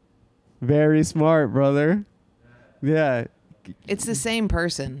very smart, brother. Yeah. It's the same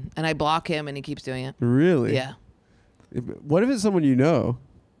person, and I block him, and he keeps doing it. Really? Yeah. What if it's someone you know?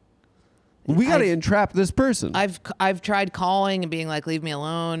 We got to entrap this person. I've tried calling and being like, leave me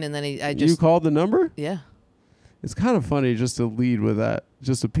alone, and then You called the number? Yeah. It's kind of funny just to lead with that,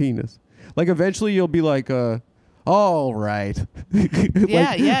 just a penis. Like eventually you'll be like, all right.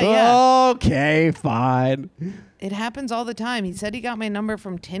 Yeah. Okay, fine. It happens all the time. He said he got my number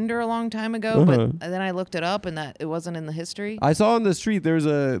from Tinder a long time ago, but then I looked it up and that it wasn't in the history. I saw on the street there's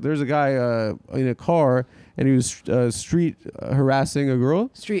a guy in a car and he was street harassing a girl.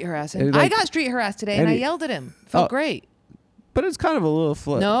 Street harassing. And I got street harassed today and I yelled at him. Felt great. But it's kind of a little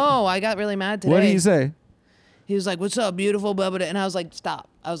flip. No, I got really mad today. What did he say? He was like, "What's up, beautiful?" Blah, blah, blah. And I was like, "Stop."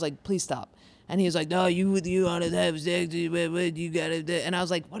 I was like, "Please stop." And he was like, "No, you want to have sex? What you gotta do?" And I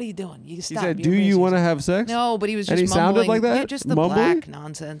was like, "What are you doing? You stop." He said, "Do you want to have sex?" No, but he was just and he mumbling. sounded like that. Yeah, just the mumbling? black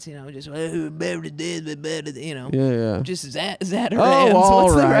nonsense, you know, just you know. Yeah. Just Zatarain's. all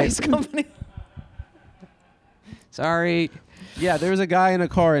What's the right. rice company? Sorry. Yeah, there was a guy in a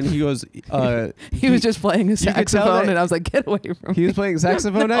car and he goes. He was just playing a could tell saxophone, that and I was like, "Get away from me." He was playing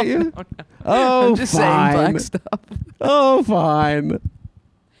saxophone at you. No. Oh, I'm just fine. saying black stuff. Oh, fine.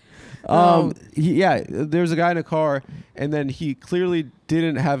 There was a guy in a car, and then he clearly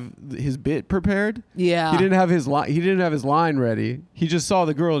didn't have his bit prepared. Yeah. He didn't have his line. He didn't have his line ready. He just saw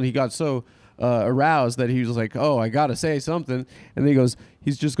the girl, and he got so aroused that he was like, "Oh, I gotta say something." And then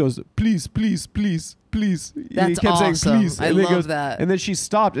he just goes, "Please, please, please, please." That's he kept awesome. saying, "Please." I And then he love goes, that. And then she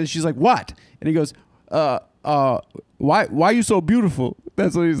stopped, and she's like, "What?" And he goes, why are you so beautiful?"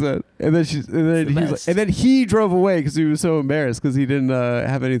 That's what he said. And then he drove away because he was so embarrassed because he didn't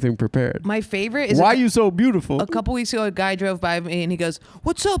have anything prepared. My favorite is why are you so beautiful? A couple weeks ago, a guy drove by me and he goes,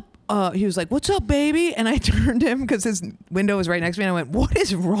 "What's up?" He was like, "What's up, baby?" And I turned to him because his window was right next to me, and I went, "What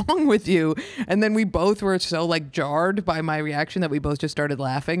is wrong with you?" And then we both were so like jarred by my reaction that we both just started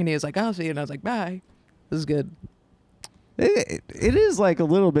laughing. And he was like, "I'll see you," and I was like, "Bye." This is good. It is like a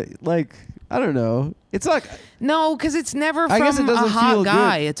little bit like, I don't know. It's like, no, because it's never I guess it from a doesn't hot feel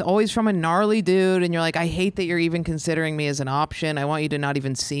guy. good. It's always from a gnarly dude, and you're like, I hate that you're even considering me as an option. I want you to not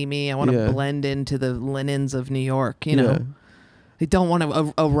even see me. I want to blend into the linens of New York. You know, I don't want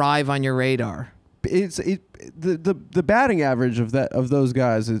to arrive on your radar. The batting average of those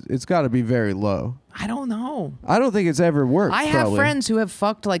guys it's got to be very low. I don't know. I don't think it's ever worked. I have friends who have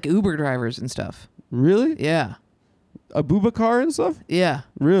fucked like Uber drivers and stuff. Really? Yeah. A Bubakar and stuff? Yeah.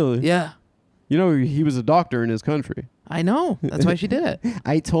 Really? Yeah. You know, he was a doctor in his country. I know. That's why she did it.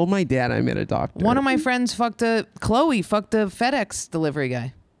 I told my dad I met a doctor. One of my friends Chloe fucked a FedEx delivery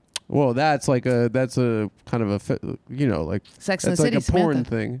guy. Well, that's a kind of like Sex and the City, like a porn Samantha.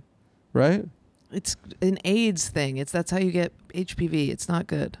 thing, right? It's an AIDS thing. That's how you get HPV. It's not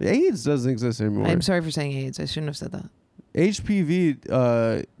good. AIDS doesn't exist anymore. I'm sorry for saying AIDS. I shouldn't have said that.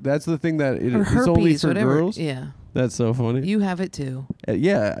 HPV, that's the thing that Or it's herpes, only for whatever. girls. Yeah. That's so funny. You have it too.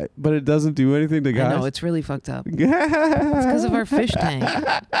 Yeah, but it doesn't do anything to guys. I know, it's really fucked up. It's because of our fish tank.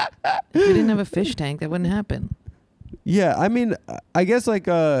 If we didn't have a fish tank, that wouldn't happen. Yeah, I mean, I guess like,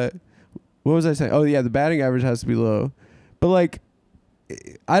 what was I saying? Oh yeah, the batting average has to be low, but like,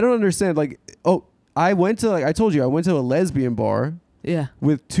 I don't understand. Like, I told you I went to a lesbian bar. Yeah.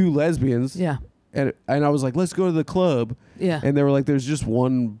 With two lesbians. Yeah. And I was like, let's go to the club. Yeah. And they were like, there's just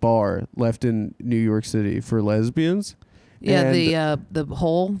one bar left in New York City for lesbians. Yeah, and the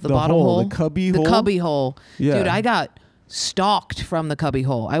bottom hole. The cubby hole. The cubby hole. Yeah. Dude, I got stalked from the cubby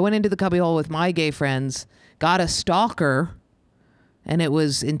hole. I went into the cubby hole with my gay friends, got a stalker, and it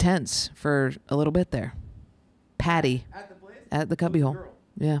was intense for a little bit there. Patty. At the place? At the cubby hole.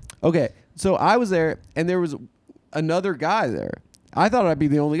 Yeah. Okay, so I was there, and there was another guy there. I thought I'd be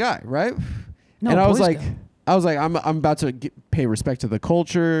the only guy, right? No, and I was boys like, I'm about to pay respect to the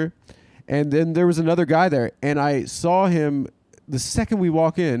culture, and then there was another guy there, and I saw him the second we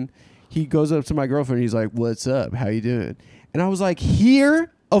walk in. He goes up to my girlfriend. He's like, "What's up? How you doing?" And I was like,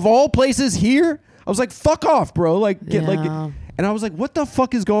 "Here?" of all places here. I was like, fuck off, bro. Like, get like, Yeah. and I was like, what the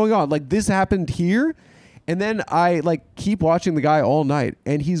fuck is going on? Like, this happened here. And then I like keep watching the guy all night,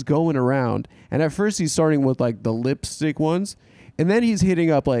 and he's going around. And at first he's starting with like the lipstick ones, and then he's hitting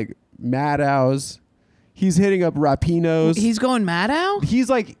up like Maddows. He's hitting up Rapinos. He's going Maddow?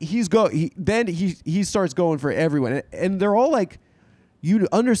 Then he starts going for everyone, and they're all like, you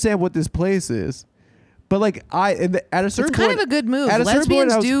understand what this place is. But like at a certain It's kind point, of a good move. at a certain point,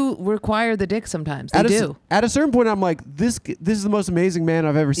 Lesbians I was- do require the dick sometimes. They do. At a certain point, I'm like, this is the most amazing man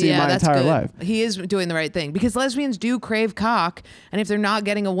I've ever seen in my that's entire good. life. He is doing the right thing because lesbians do crave cock, and if they're not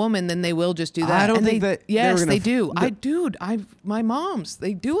getting a woman, then they will just do that. I don't And think that they Yes, were gonna they do. My moms,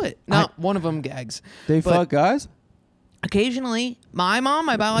 they do it. Not one of them gags. They But fuck guys occasionally. My mom,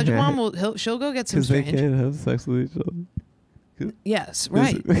 my biological mom, she'll go get some because they strange. can't have sex with each other. Yes,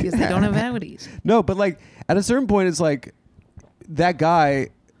 right. Because they don't have cavities. No, but like at a certain point, it's like that guy,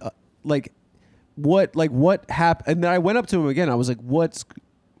 what happened? And then I went up to him again. I was like, what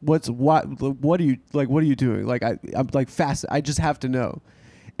are you doing? Like I'm like fast. I just have to know.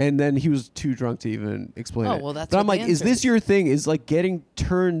 And then he was too drunk to even explain Oh, it. well, that's but what I'm the like, is answer this is. your thing? Is like getting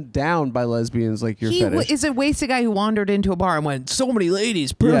turned down by lesbians like your He fetish? is a wasted guy who wandered into a bar and went, so many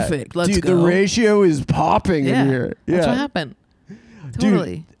ladies, Yeah. perfect, let's Dude, go. the ratio is popping yeah, in here. Yeah, that's what happened. Dude,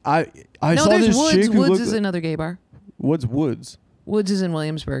 Totally. I No, saw there's this Woods. chick who Woods looked is another gay bar. What's Woods? Woods is in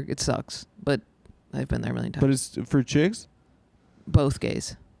Williamsburg. It sucks, but I've been there a million times. But it's for chicks. Both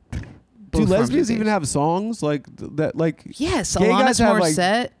gays. Do Both forms lesbians of even gays. have songs like that? Like Yes, gay guys Alanis have, like-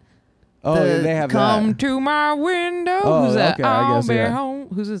 Morissette. oh, they have Come that. to my window. Oh, Who's that? okay, I I'll guess, be yeah. home.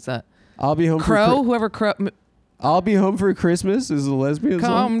 Who's is that? I'll be home. Crow. Whoever Crow. I'll be home for Christmas is a lesbian song.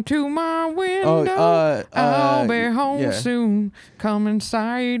 Come to my window. I'll be home yeah. soon. Come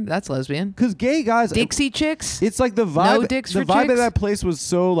inside. That's lesbian. Because gay guys, Dixie Chicks. it's like the vibe. No dicks the for vibe of chicks? that place was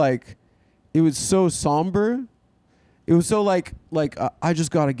so like, it was so somber. It was so like I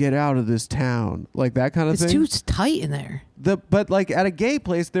just got to get out of this town, like that kind of It's thing. too tight in there. But like at a gay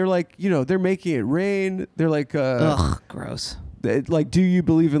place, they're like, they're making it rain. They're like, Ugh, gross. like, do you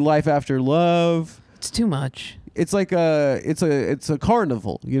believe in life after love? It's too much. It's like it's a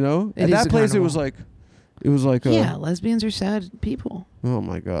carnival, It At is that a place, carnival. it was like, Yeah, lesbians are sad people. oh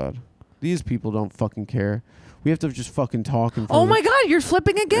my god, these people don't fucking care. We have to just fucking talk. Oh my God, you're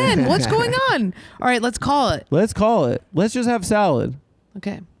flipping again. What's going on? All right, let's call it. Let's call it. Let's just have salad.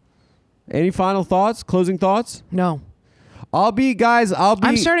 Okay. Any final thoughts? Closing thoughts? No. I'll be.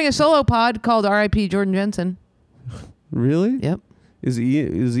 I'm starting a solo pod called R.I.P. Jordan Jensen. Really? Yep. Is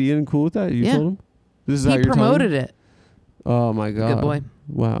Ian cool with that? You Yeah. told him? This is how He you're telling promoted him? it. Oh my god. Good boy.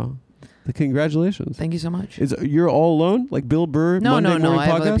 Wow. Congratulations. Thank you so much. You're all alone? Like Bill Burr? No. Monday I Morning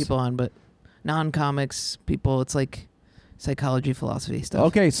have other Podcast? people on, but non-comics people. It's like psychology, philosophy stuff.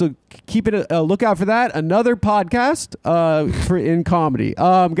 Okay, so keep it. Look out for that. Another podcast for in comedy.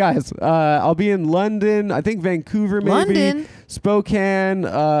 Guys, I'll be in London. I think Vancouver, maybe London? Spokane.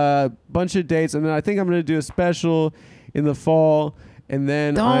 Bunch of dates, and then I think I'm gonna do a special in the fall, and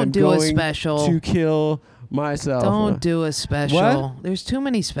then Don't I'm do a going special. to kill myself. Don't do a special. What? There's too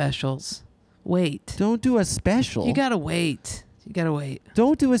many specials. Wait. Don't do a special. You gotta wait. You gotta wait.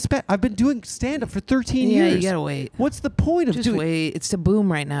 Don't do a I've been doing stand up for 13 Yeah, years. you gotta wait. What's the point of Just doing wait. It's to boom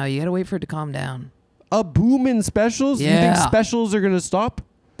right now. You gotta wait for it to calm down. a boom in specials? You Yeah. think specials are gonna stop?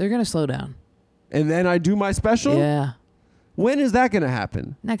 They're gonna slow down. And then I do my special? Yeah. When is that going to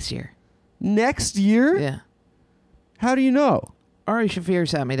happen? Next year. Next year? Yeah. How do you know? Ari Shafir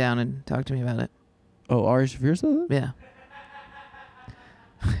sat me down and talked to me about it. Oh, Ari Shafir said that?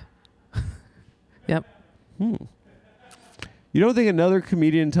 Yeah. Yep. You don't think another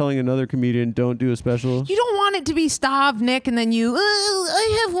comedian telling another comedian don't do a special? You don't want it to be stop, Nick, and then you, oh,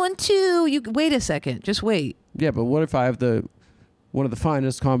 I have one too. You wait a second. Just wait. Yeah, but what if I have one of the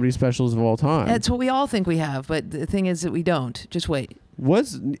finest comedy specials of all time? That's what we all think we have, but the thing is that we don't. Just wait.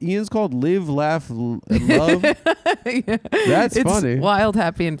 What's Ian's called? Live, Laugh, and Love? That's It's funny. wild,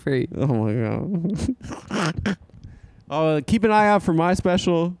 happy, and free. Oh my god. Keep an eye out for my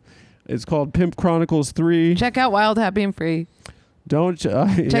special. It's called Pimp Chronicles 3. Check out Wild, Happy, and Free. Don't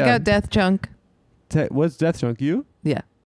Check out Death Chunk. What's Death Chunk? You?